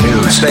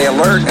news. Stay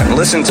alert and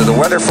listen to the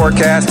weather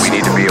forecast. We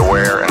need to be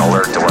aware and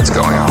alert to what's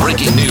going on.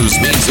 Breaking news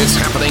means it's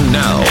happening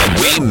now, and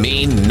we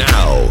mean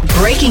now.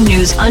 Breaking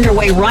news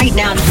underway right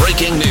now.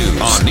 Breaking news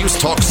on News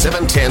Talk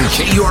 710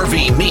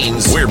 KURV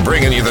means we're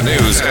bringing you the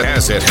news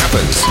as it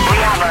happens.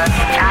 We have an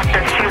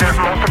active shooter,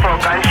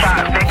 multiple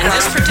gunshot victims. In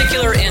this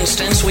particular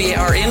instance, we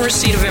are in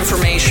receipt of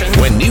information.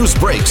 When news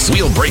breaks,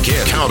 we'll break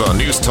in. Count on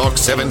News Talk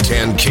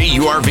 710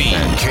 KURV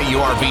and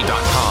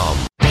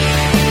KURV.com.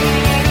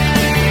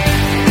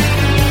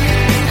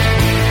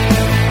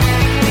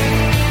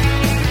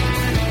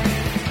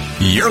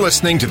 You're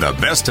listening to the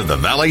best of the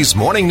Valley's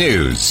morning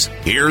news.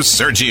 Here's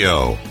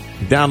Sergio.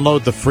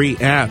 Download the free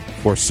app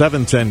for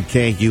 710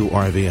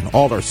 KURV and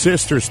all our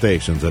sister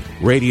stations at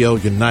Radio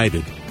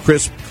United.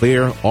 Crisp,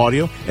 clear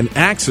audio and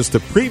access to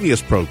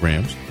previous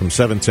programs from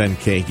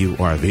 710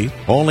 KURV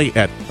only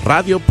at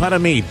Radio Para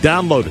Mi.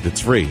 Download it. It's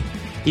free.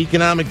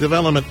 Economic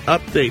Development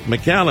Update.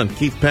 McAllen.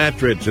 Keith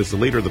Patridge is the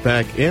leader of the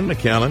pack in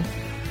McAllen.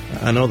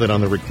 I know that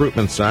on the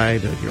recruitment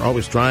side, you're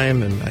always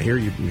trying, and I hear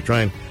you're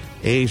trying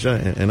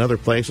Asia and other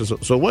places.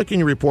 So what can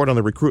you report on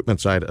the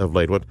recruitment side of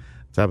late? What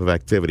type of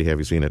activity have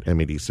you seen at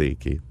MEDC,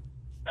 Keith?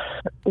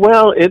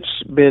 Well,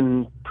 it's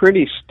been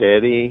pretty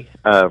steady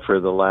for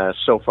the last,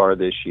 so far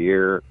this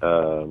year.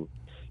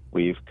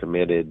 We've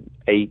committed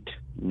 8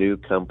 new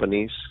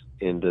companies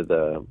into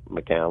the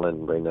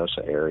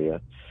McAllen-Reynosa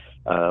area.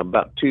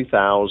 About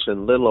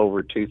 2,000, little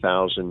over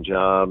 2,000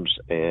 jobs,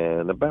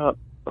 and about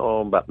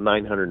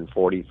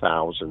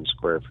 940,000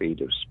 square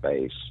feet of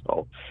space.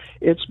 So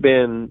it's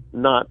been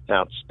not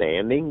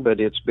outstanding,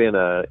 but it's been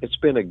a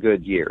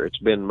good year. It's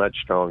been much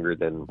stronger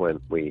than when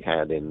we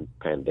had in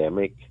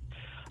pandemic.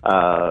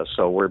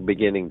 So we're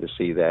beginning to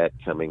see that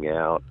coming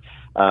out.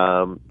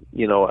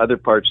 Other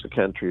parts of the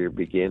country are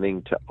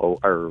beginning to,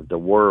 or the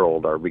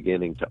world are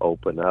beginning to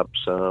open up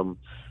some.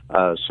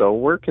 So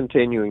we're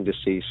continuing to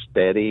see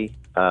steady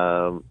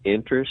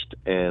interest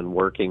and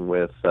working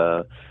with,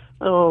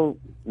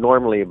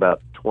 normally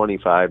about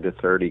 25 to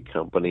 30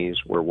 companies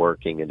we're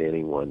working at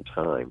any one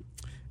time.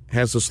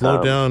 Has the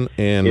slowdown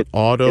in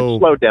auto...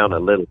 It's slowed down a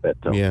little bit,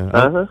 though. Yeah,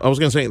 I was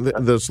going to say,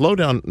 the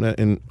slowdown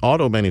in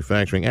auto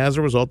manufacturing as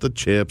a result of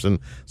chips and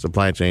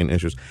supply chain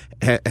issues,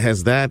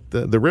 has that,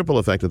 the ripple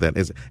effect of that,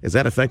 is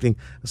that affecting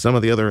some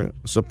of the other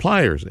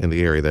suppliers in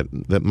the area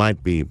that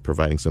might be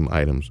providing some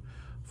items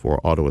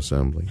for auto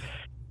assembly?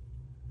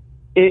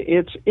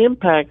 It's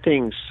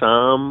impacting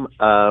some,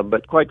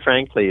 but quite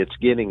frankly, it's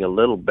getting a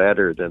little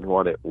better than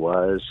what it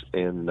was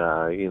in,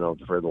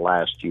 for the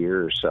last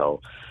year or so.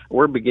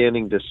 We're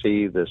beginning to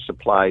see the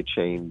supply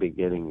chain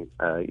beginning,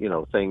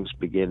 things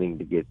beginning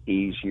to get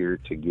easier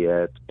to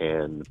get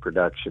and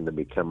production to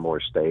become more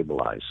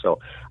stabilized. So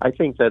I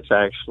think that's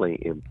actually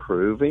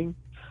improving.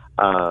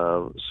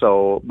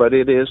 But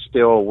it is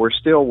still, we're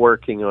still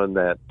working on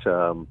that,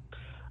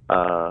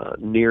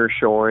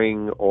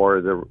 nearshoring,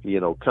 or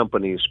the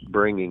companies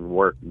bringing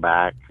work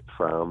back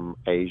from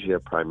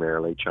Asia,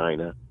 primarily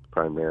China,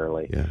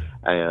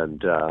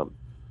 and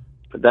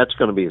that's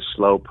going to be a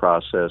slow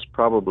process,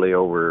 probably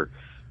over,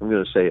 I'm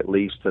going to say, at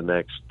least the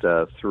next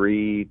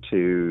 3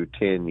 to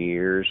 10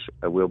 years.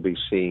 We'll be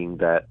seeing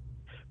that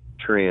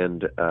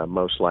trend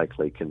most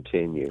likely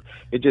continue.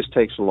 It just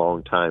takes a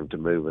long time to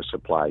move a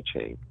supply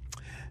chain.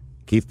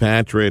 Keith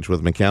Patridge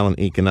with McAllen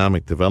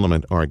Economic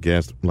Development, our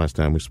guest. Last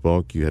time we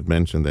spoke, you had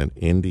mentioned that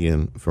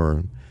Indian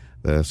firm,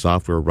 the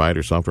software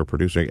writer, software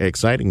producer.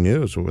 Exciting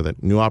news with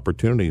that, new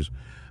opportunities,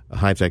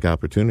 high-tech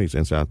opportunities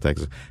in South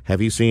Texas.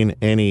 Have you seen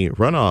any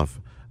runoff,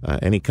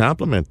 any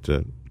complement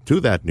to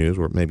that news,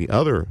 where maybe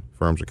other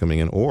firms are coming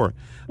in, or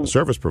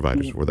service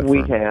providers for that firm?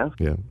 We have.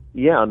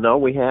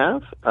 We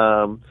have.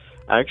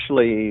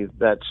 Actually,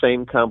 that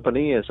same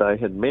company, as I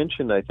had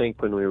mentioned, I think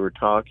when we were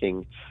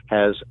talking,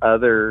 has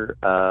other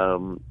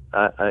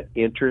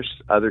interests,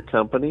 other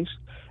companies,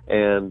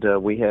 and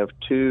we have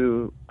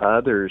 2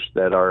 others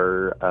that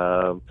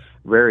are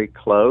very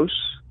close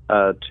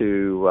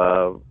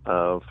to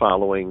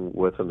following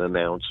with an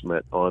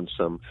announcement on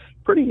some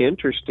pretty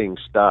interesting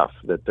stuff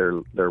that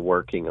they're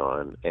working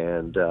on,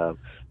 and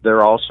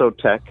they're also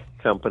tech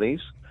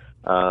companies.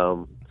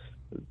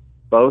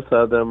 Both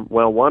of them,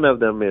 well, one of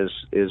them is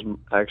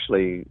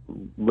actually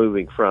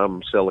moving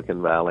from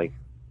Silicon Valley,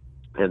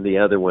 and the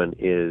other one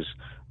is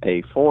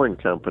a foreign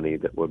company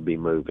that would be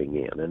moving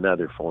in,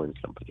 another foreign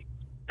company.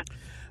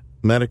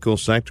 Medical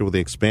sector, with the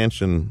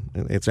expansion,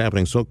 it's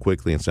happening so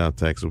quickly in South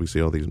Texas. We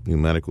see all these new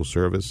medical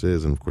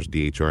services, and of course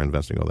DHR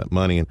investing all that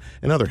money, and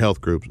other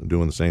health groups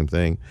doing the same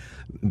thing.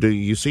 Do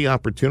you see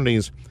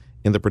opportunities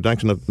in the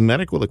production of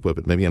medical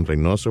equipment, maybe in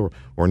Reynosa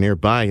or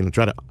nearby,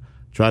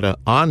 try to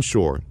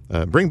onshore,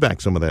 bring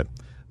back some of that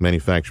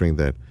manufacturing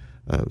that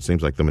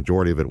seems like the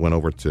majority of it went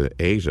over to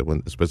Asia,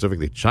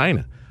 specifically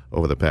China,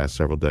 over the past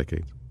several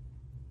decades?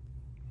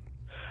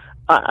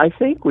 I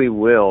think we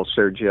will,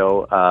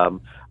 Sergio.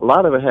 A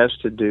lot of it has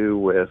to do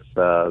with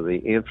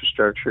the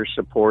infrastructure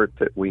support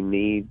that we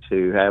need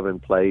to have in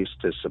place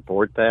to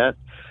support that,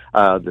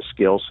 the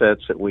skill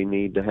sets that we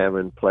need to have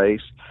in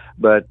place.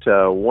 But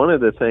one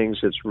of the things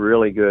that's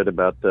really good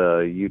about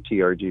the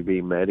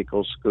UTRGV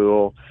Medical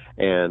School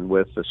and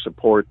with the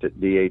support that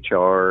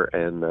DHR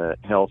and the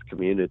health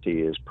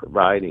community is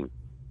providing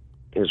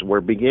is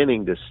we're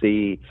beginning to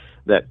see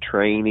that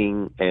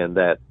training and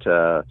that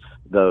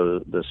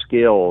the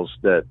skills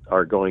that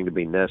are going to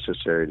be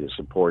necessary to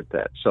support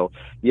that. So,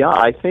 yeah,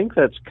 I think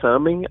that's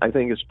coming. I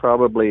think it's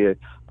probably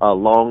a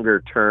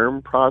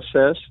longer-term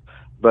process,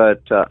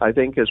 but I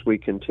think as we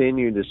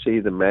continue to see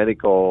the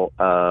medical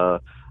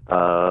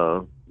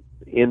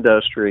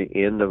industry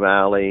in the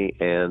Valley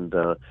and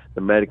the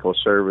medical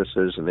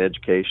services and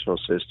educational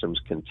systems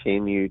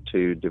continue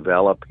to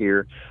develop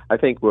here, I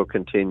think we'll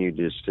continue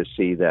just to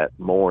see that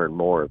more and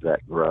more of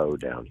that grow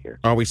down here.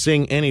 Are we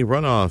seeing any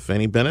runoff,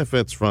 any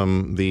benefits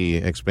from the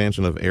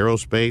expansion of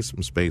aerospace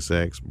from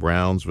SpaceX,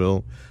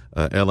 Brownsville,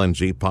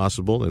 LNG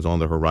possible is on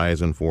the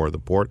horizon for the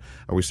port?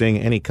 Are we seeing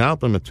any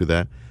complement to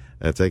that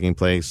taking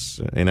place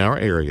in our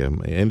area?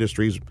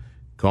 Industries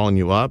calling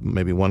you up,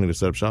 maybe wanting to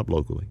set up shop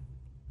locally?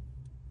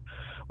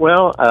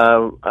 Well,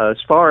 as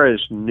far as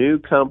new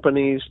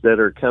companies that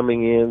are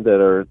coming in that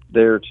are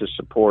there to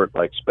support,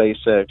 like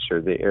SpaceX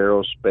or the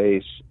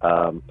aerospace,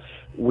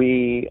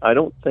 I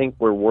don't think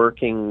we're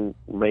working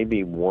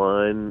maybe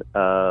one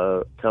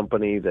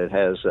company that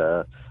has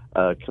a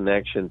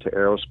connection to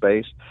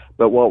aerospace.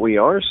 But what we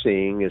are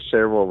seeing is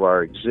several of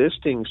our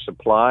existing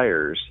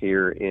suppliers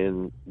here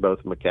in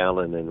both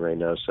McAllen and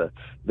Reynosa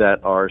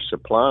that are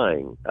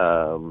supplying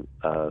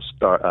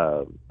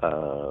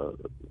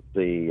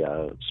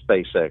the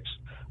SpaceX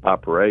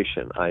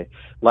operation.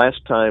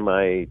 Last time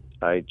I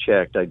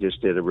checked, I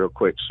just did a real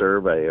quick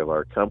survey of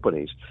our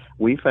companies.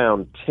 We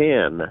found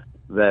 10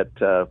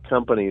 that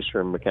companies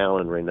from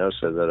McAllen,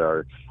 Reynosa that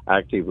are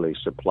actively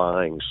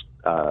supplying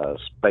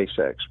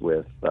SpaceX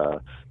with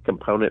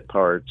component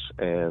parts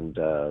and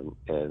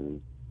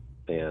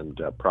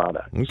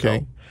products. Okay.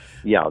 So,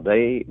 yeah,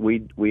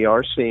 we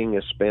are seeing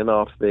a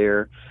spinoff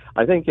there.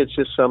 I think it's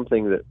just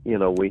something that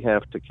we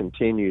have to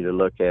continue to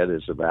look at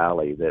as a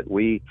valley, that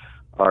we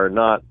are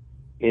not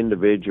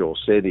individual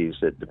cities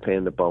that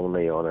depend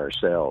only on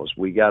ourselves.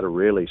 We got to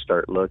really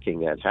start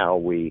looking at how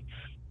we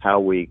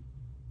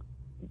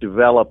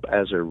develop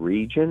as a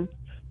region.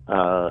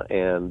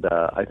 And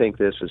I think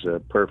this is a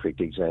perfect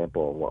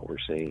example of what we're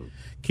seeing.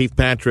 Keith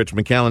Patridge,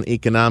 McAllen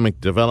Economic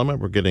Development.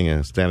 We're getting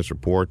a status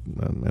report,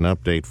 an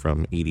update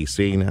from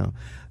EDC now.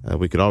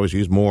 We could always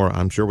use more.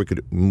 I'm sure we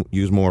could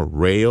use more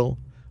rail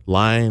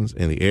lines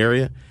in the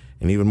area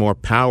and even more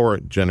power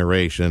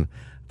generation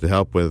to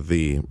help with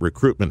the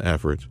recruitment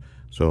efforts.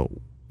 So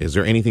is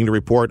there anything to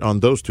report on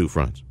those two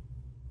fronts?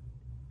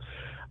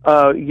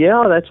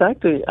 Yeah, that's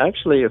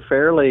actually a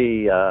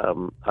fairly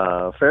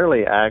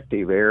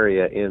active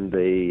area in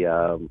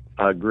the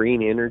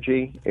green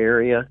energy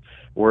area.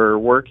 We're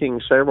working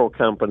several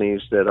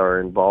companies that are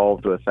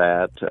involved with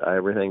that,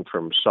 everything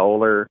from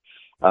solar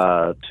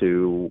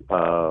to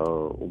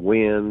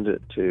wind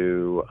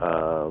to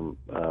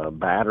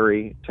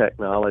battery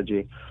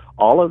technology.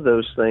 All of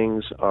those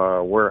things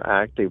we're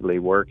actively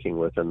working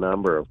with a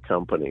number of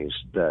companies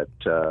that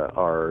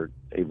are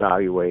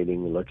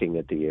evaluating, looking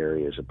at the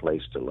area as a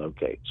place to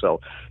locate. So,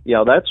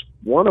 yeah, that's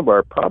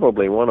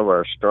probably one of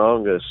our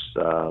strongest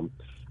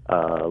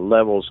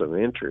levels of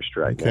interest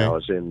right now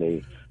is in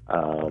the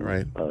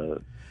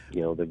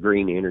the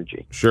green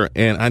energy. Sure,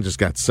 and I just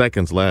got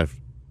seconds left.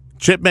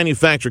 Chip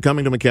manufacturer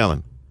coming to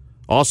McAllen.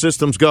 All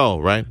systems go,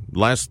 right?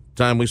 Last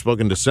time we spoke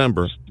in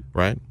December,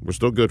 right? We're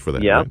still good for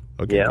that, yeah, right?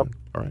 Okay, yeah, good.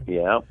 All right.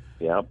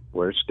 Yeah,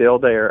 we're still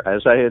there.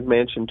 As I had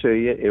mentioned to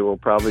you, it will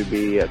probably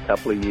be a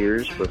couple of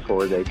years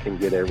before they can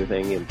get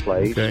everything in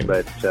place. Okay.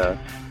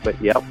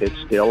 But yeah, it's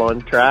still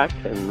on track,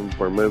 and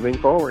we're moving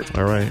forward.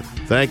 All right.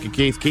 Thank you,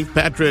 Keith. Keith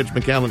Patridge,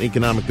 McAllen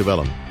Economic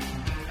Development.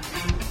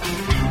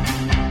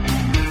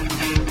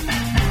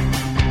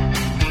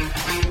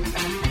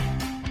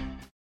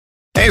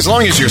 Hey, as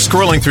long as you're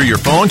scrolling through your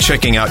phone,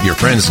 checking out your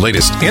friend's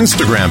latest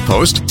Instagram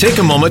post, take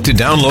a moment to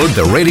download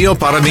the Radio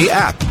Para Mi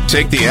app.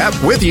 Take the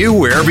app with you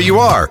wherever you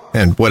are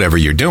and whatever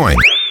you're doing.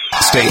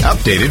 Stay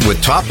updated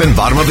with top and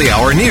bottom of the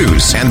hour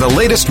news and the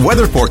latest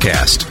weather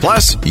forecast.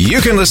 Plus, you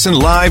can listen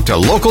live to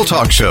local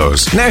talk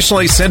shows,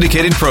 nationally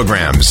syndicated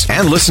programs,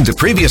 and listen to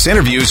previous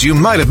interviews you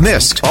might have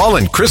missed, all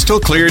in crystal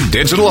clear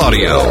digital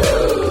audio.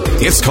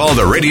 It's called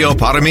the Radio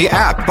Para Mi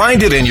app.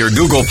 Find it in your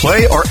Google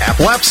Play or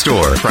Apple App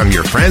Store from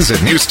your friends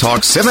at News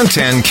Talk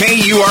 710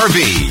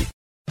 KURV.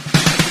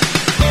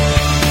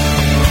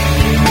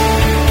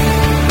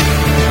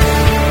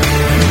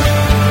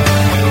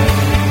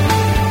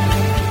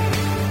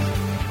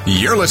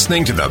 You're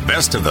listening to the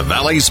best of the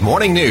Valley's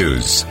morning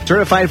news.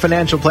 Certified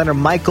financial planner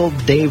Michael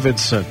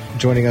Davidson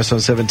joining us on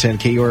 710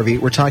 KURV.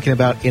 We're talking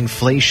about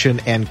inflation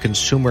and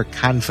consumer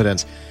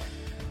confidence.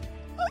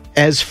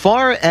 As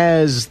far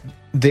as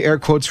the air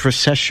quotes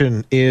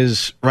recession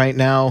is right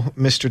now,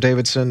 Mr.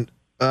 Davidson,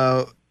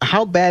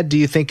 how bad do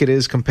you think it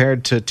is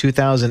compared to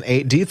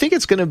 2008? Do you think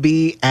it's going to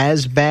be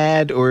as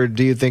bad, or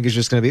do you think it's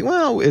just going to be,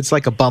 well, it's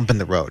like a bump in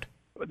the road?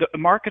 The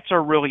markets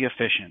are really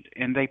efficient,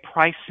 and they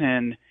price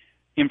in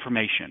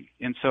information.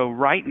 And so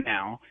right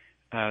now,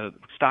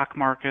 stock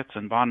markets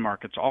and bond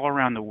markets all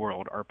around the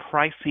world are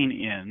pricing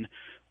in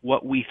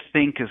what we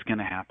think is going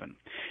to happen.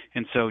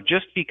 And so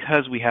just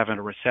because we have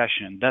a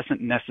recession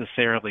doesn't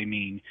necessarily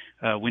mean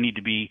we need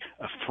to be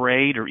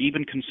afraid or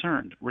even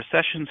concerned.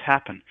 Recessions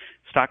happen.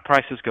 Stock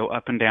prices go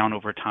up and down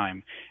over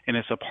time, and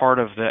it's a part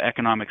of the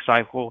economic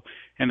cycle,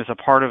 and it's a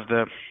part of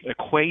the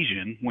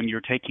equation when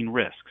you're taking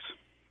risks.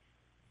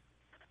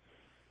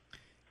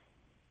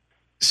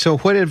 So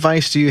what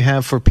advice do you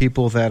have for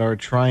people that are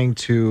trying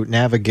to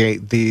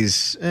navigate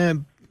these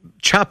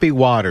choppy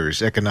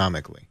waters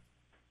economically?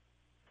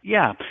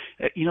 Yeah.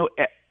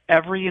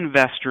 Every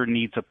investor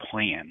needs a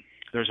plan.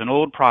 There's an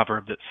old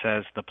proverb that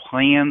says, the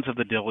plans of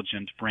the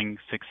diligent bring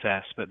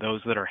success, but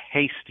those that are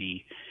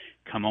hasty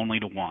come only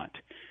to want.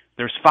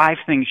 There's 5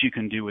 things you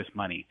can do with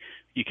money.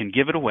 You can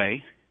give it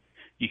away.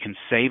 You can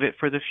save it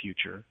for the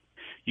future.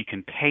 You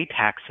can pay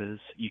taxes,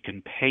 you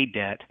can pay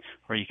debt,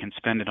 or you can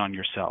spend it on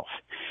yourself.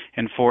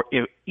 And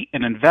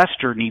an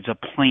investor needs a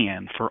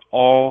plan for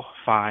all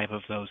 5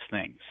 of those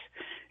things.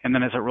 And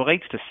then as it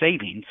relates to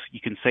savings, you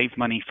can save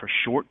money for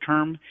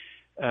short-term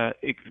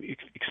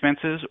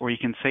expenses, or you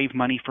can save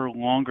money for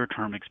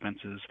longer-term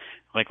expenses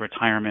like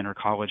retirement or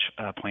college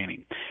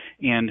planning.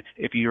 And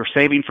if you're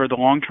saving for the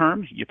long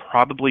term, you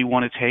probably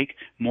want to take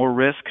more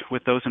risk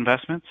with those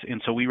investments.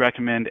 And so we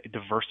recommend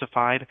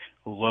diversified,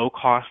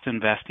 low-cost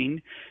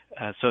investing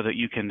so that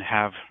you can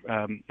have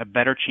a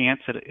better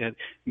chance at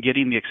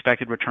getting the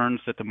expected returns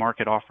that the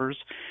market offers.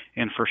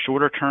 And for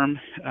shorter-term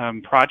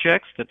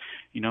projects that,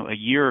 a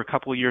year or a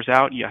couple of years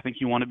out, I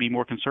think you want to be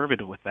more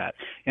conservative with that.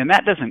 And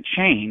that doesn't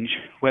change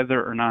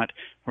whether or not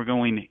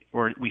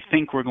we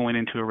think we're going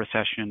into a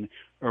recession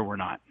or we're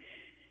not.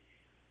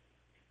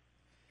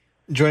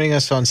 Joining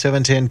us on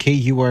 710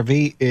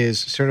 KURV is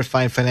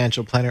certified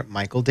financial planner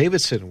Michael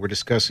Davidson. We're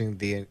discussing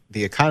the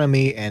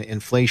economy and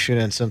inflation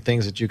and some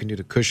things that you can do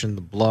to cushion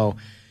the blow.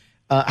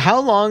 How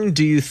long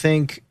do you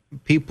think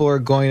people are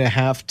going to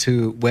have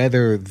to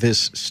weather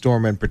this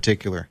storm in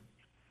particular?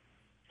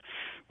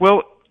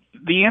 Well,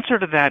 the answer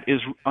to that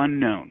is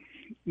unknown.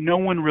 No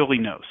one really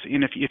knows.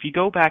 And if you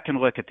go back and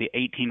look at the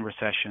 18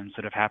 recessions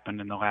that have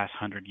happened in the last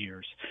 100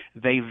 years,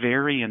 they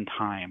vary in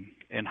time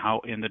and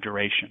in the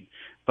duration.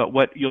 But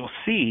what you'll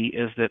see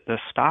is that the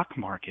stock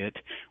market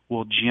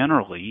will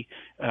generally,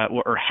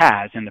 or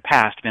has in the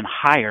past, been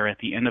higher at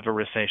the end of a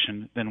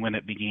recession than when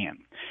it began.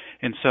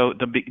 And so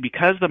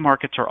because the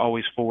markets are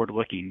always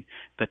forward-looking,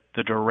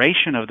 the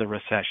duration of the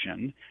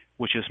recession,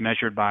 which is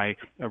measured by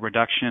a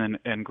reduction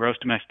in gross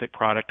domestic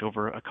product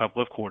over a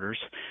couple of quarters,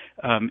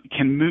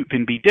 can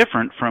be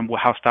different from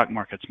how stock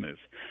markets move.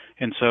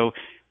 And so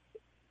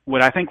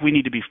what I think we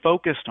need to be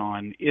focused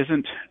on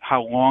isn't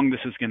how long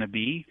this is going to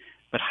be,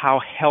 but how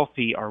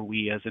healthy are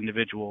we as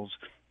individuals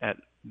at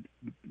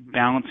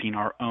balancing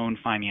our own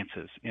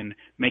finances and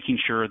making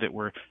sure that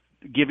we're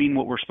giving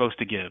what we're supposed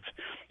to give,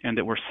 and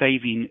that we're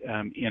saving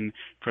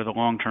for the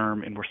long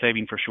term, and we're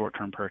saving for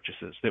short-term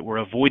purchases, that we're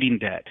avoiding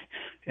debt,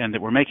 and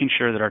that we're making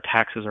sure that our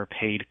taxes are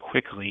paid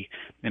quickly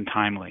and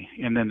timely,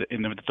 and then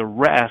the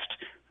rest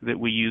that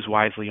we use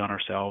wisely on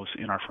ourselves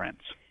and our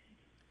friends.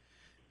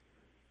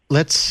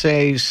 Let's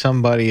say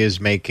somebody is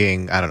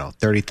making,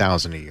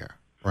 $30,000 a year,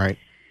 right?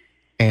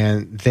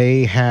 And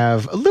they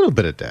have a little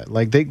bit of debt.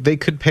 Like they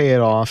could pay it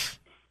off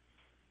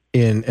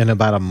in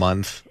about a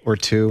month or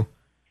two,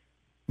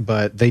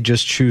 but they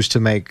just choose to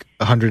make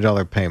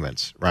 $100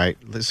 payments, right?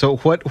 So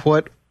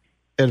what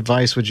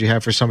advice would you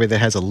have for somebody that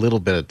has a little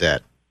bit of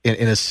debt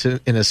in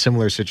a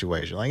similar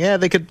situation? Like, yeah,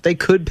 they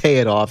could pay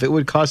it off. It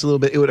would cost a little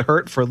bit. It would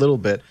hurt for a little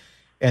bit,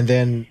 and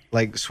then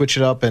switch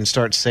it up and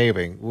start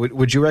saving.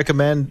 Would you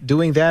recommend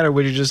doing that, or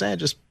would you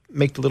just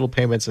make the little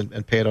payments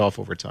and pay it off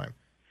over time?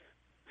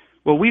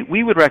 Well,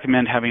 we would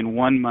recommend having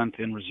 1 month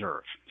in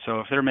reserve.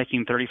 So if they're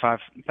making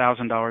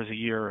 $35,000 a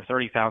year or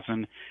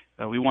 $30,000,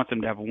 we want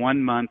them to have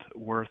 1 month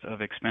worth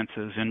of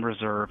expenses in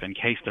reserve in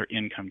case their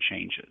income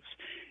changes,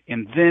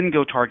 and then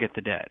go target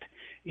the debt.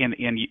 And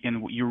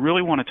you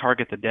really want to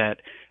target the debt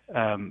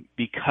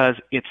because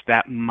it's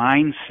that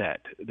mindset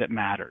that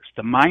matters.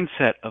 The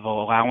mindset of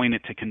allowing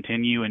it to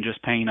continue and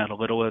just paying out a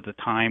little at a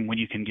time when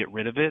you can get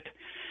rid of it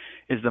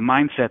is the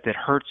mindset that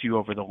hurts you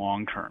over the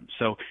long term.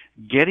 So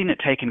getting it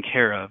taken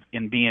care of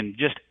and being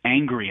just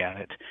angry at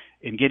it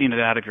and getting it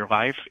out of your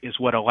life is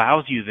what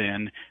allows you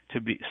then to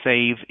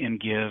save and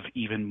give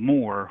even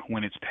more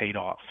when it's paid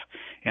off.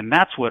 And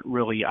that's what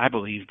really, I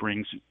believe,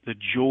 brings the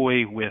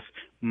joy with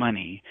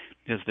money,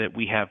 is that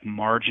we have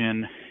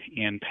margin,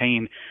 and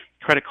paying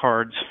credit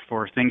cards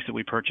for things that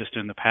we purchased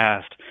in the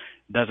past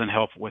doesn't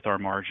help with our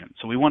margin.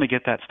 So we want to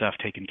get that stuff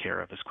taken care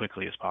of as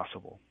quickly as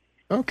possible.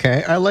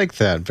 Okay, I like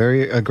that.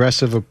 Very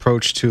aggressive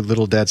approach to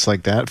little debts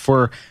like that.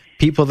 For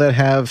people that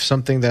have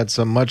something that's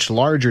a much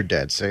larger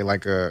debt, say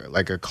like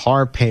a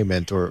car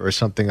payment or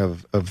something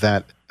of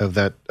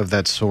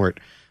that sort,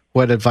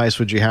 what advice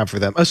would you have for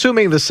them,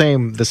 assuming the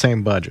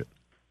same budget?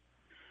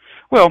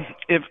 Well,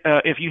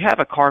 if you have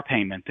a car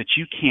payment that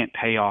you can't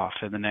pay off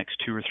in the next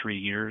 2 or 3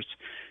 years,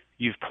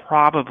 you've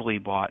probably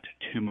bought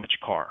too much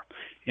car.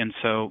 And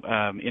so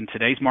in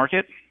today's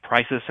market,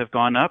 prices have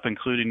gone up,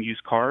 including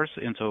used cars,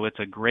 and so it's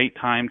a great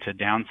time to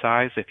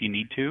downsize if you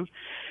need to.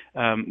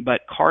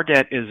 But car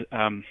debt is,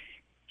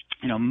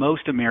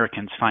 most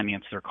Americans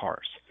finance their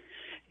cars.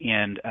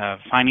 And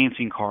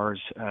financing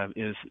cars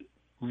is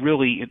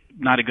really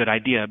not a good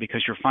idea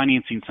because you're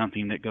financing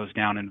something that goes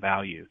down in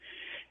value.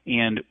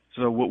 And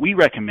so what we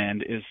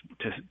recommend is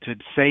to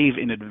save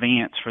in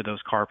advance for those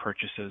car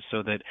purchases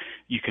so that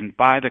you can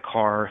buy the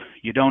car,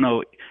 you don't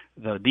owe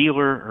the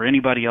dealer or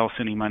anybody else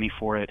any money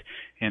for it,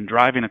 and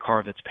driving a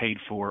car that's paid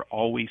for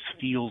always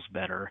feels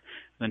better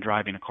than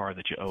driving a car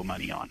that you owe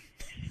money on.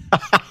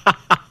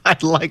 I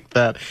like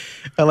that.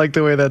 I like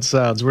the way that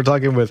sounds. We're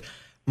talking with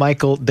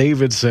Michael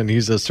Davidson.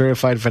 He's a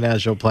certified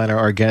financial planner,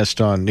 our guest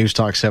on News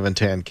Talk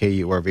 710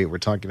 KURV. We're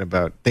talking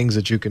about things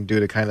that you can do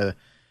to kind of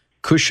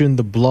cushion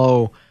the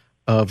blow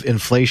of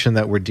inflation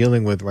that we're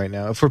dealing with right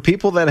now. For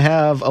people that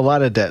have a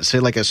lot of debt, say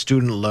like a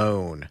student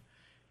loan,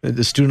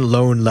 the student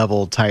loan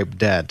level type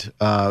debt,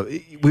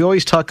 we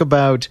always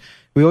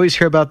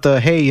hear about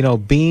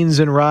the, beans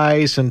and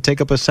rice and take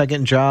up a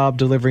second job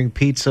delivering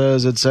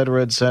pizzas, et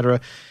cetera, et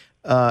cetera.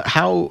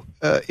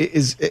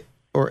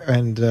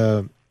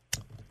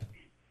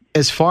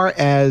 As far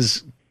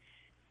as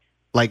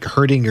like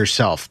hurting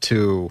yourself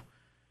to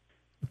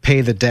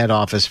pay the debt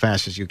off as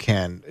fast as you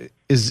can,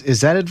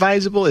 is that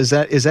advisable? Is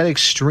that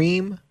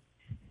extreme?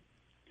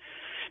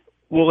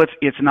 Well,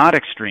 it's not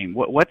extreme.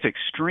 What's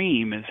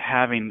extreme is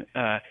having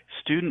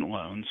student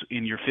loans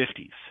in your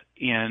 50s,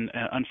 and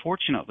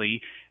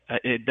unfortunately,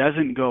 it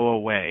doesn't go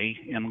away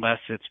unless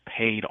it's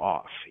paid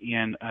off.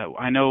 And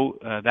I know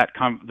that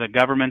the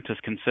government is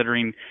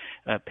considering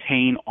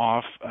paying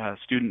off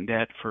student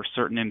debt for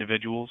certain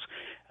individuals.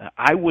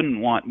 I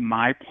wouldn't want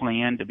my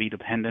plan to be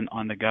dependent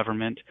on the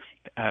government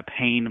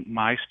paying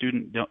my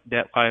student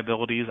debt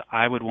liabilities.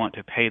 I would want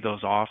to pay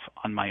those off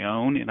on my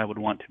own, and I would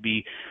want to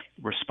be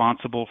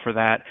responsible for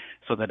that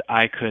so that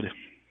I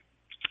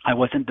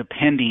wasn't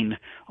depending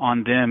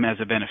on them as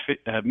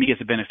me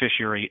as a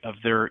beneficiary of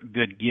their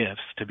good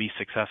gifts to be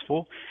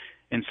successful.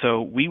 And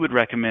so we would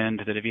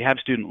recommend that if you have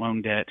student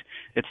loan debt,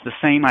 it's the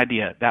same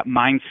idea. That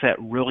mindset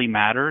really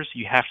matters.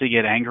 You have to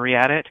get angry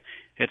at it.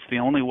 It's the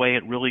only way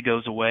it really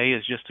goes away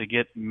is just to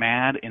get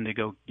mad and to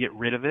go get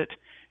rid of it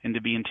and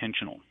to be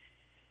intentional.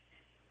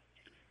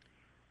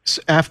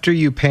 So after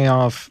you pay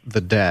off the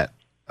debt,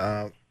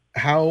 what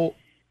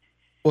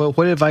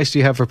advice do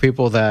you have for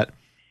people that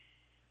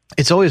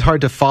it's always hard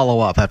to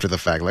follow up after the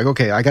fact? Like,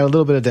 okay, I got a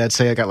little bit of debt.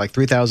 Say I got like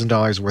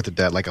 $3,000 worth of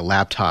debt, like a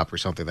laptop or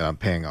something that I'm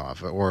paying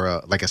off,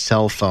 or like a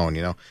cell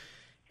phone,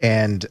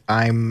 and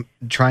I'm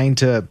trying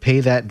to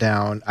pay that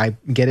down. I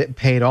get it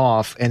paid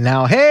off, and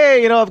now,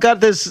 hey, I've got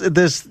this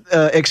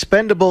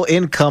expendable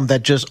income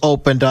that just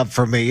opened up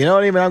for me. You know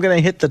what I mean? I'm going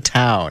to hit the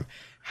town.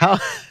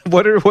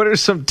 What are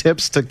some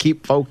tips to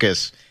keep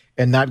focus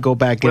and not go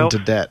back into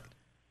debt?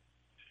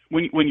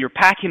 When you're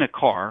packing a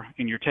car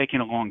and you're taking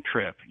a long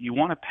trip, you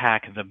want to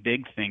pack the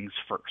big things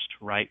first,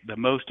 right? The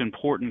most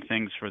important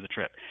things for the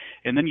trip.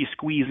 And then you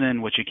squeeze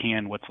in what you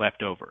can, what's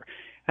left over.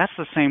 That's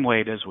the same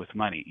way it is with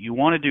money. You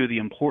want to do the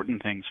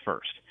important things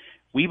first.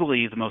 We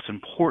believe the most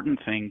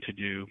important thing to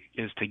do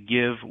is to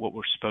give what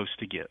we're supposed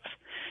to give.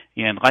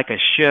 And like a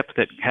ship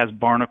that has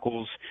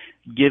barnacles,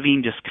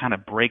 giving just kind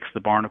of breaks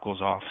the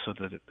barnacles off so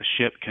that the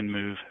ship can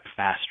move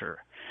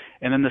faster.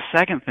 And then the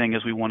second thing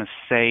is we want to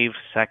save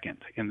second.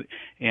 And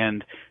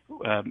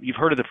you've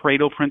heard of the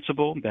Pareto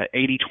principle, the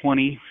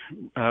 80-20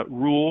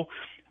 rule,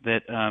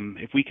 that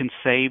if we can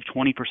save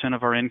 20%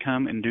 of our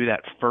income and do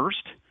that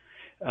first,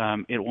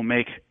 it will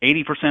make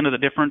 80% of the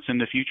difference in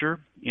the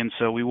future. And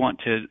so we want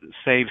to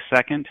save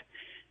second,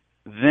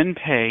 then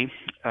pay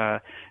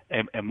a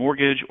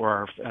mortgage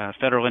or our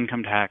federal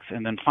income tax,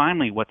 and then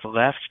finally what's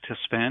left to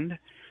spend,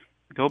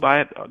 go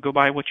buy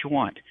what you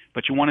want.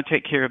 But you want to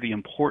take care of the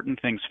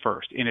important things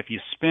first. And if you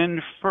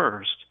spend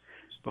first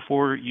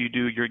before you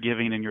do your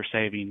giving and your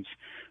savings,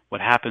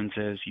 what happens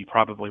is you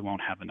probably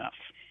won't have enough.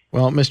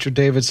 Well, Mr.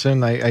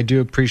 Davidson, I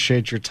do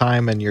appreciate your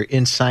time and your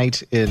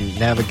insight in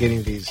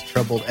navigating these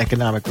troubled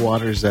economic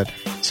waters that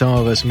some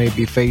of us may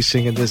be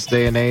facing in this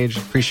day and age.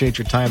 Appreciate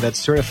your time. That's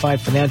certified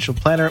financial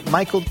planner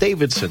Michael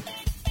Davidson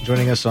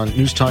joining us on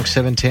News Talk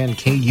 710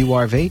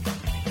 KURV.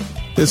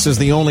 This is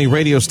the only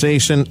radio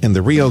station in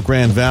the Rio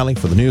Grande Valley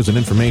for the news and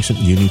information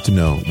you need to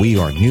know. We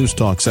are News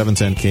Talk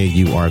 710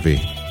 KURV.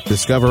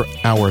 Discover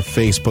our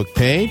Facebook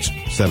page,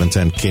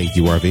 710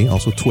 KURV,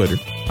 also Twitter.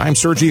 I'm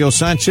Sergio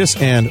Sanchez,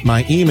 and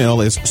my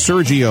email is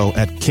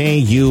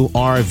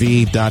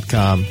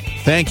sergio@kurv.com.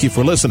 Thank you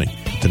for listening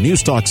to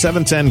News Talk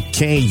 710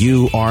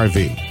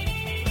 KURV.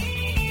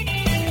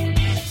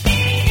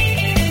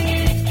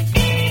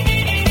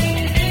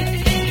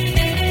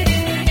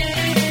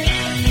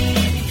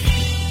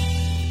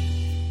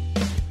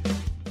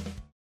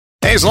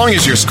 Hey, as long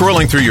as you're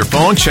scrolling through your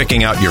phone,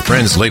 checking out your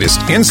friend's latest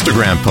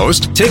Instagram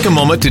post, take a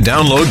moment to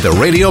download the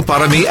Radio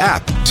Para Mi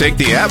app. Take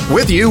the app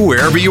with you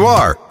wherever you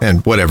are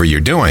and whatever you're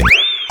doing.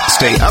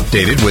 Stay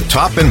updated with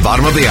top and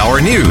bottom of the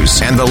hour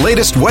news and the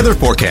latest weather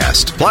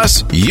forecast.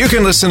 Plus, you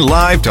can listen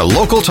live to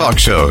local talk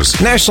shows,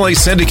 nationally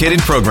syndicated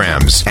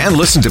programs, and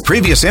listen to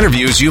previous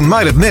interviews you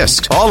might have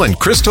missed, all in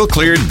crystal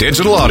clear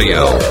digital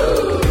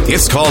audio.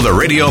 It's called the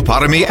Radio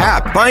Para Mi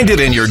app. Find it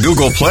in your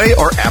Google Play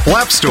or Apple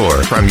App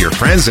Store from your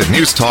friends at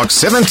News Talk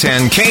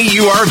 710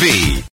 KURV.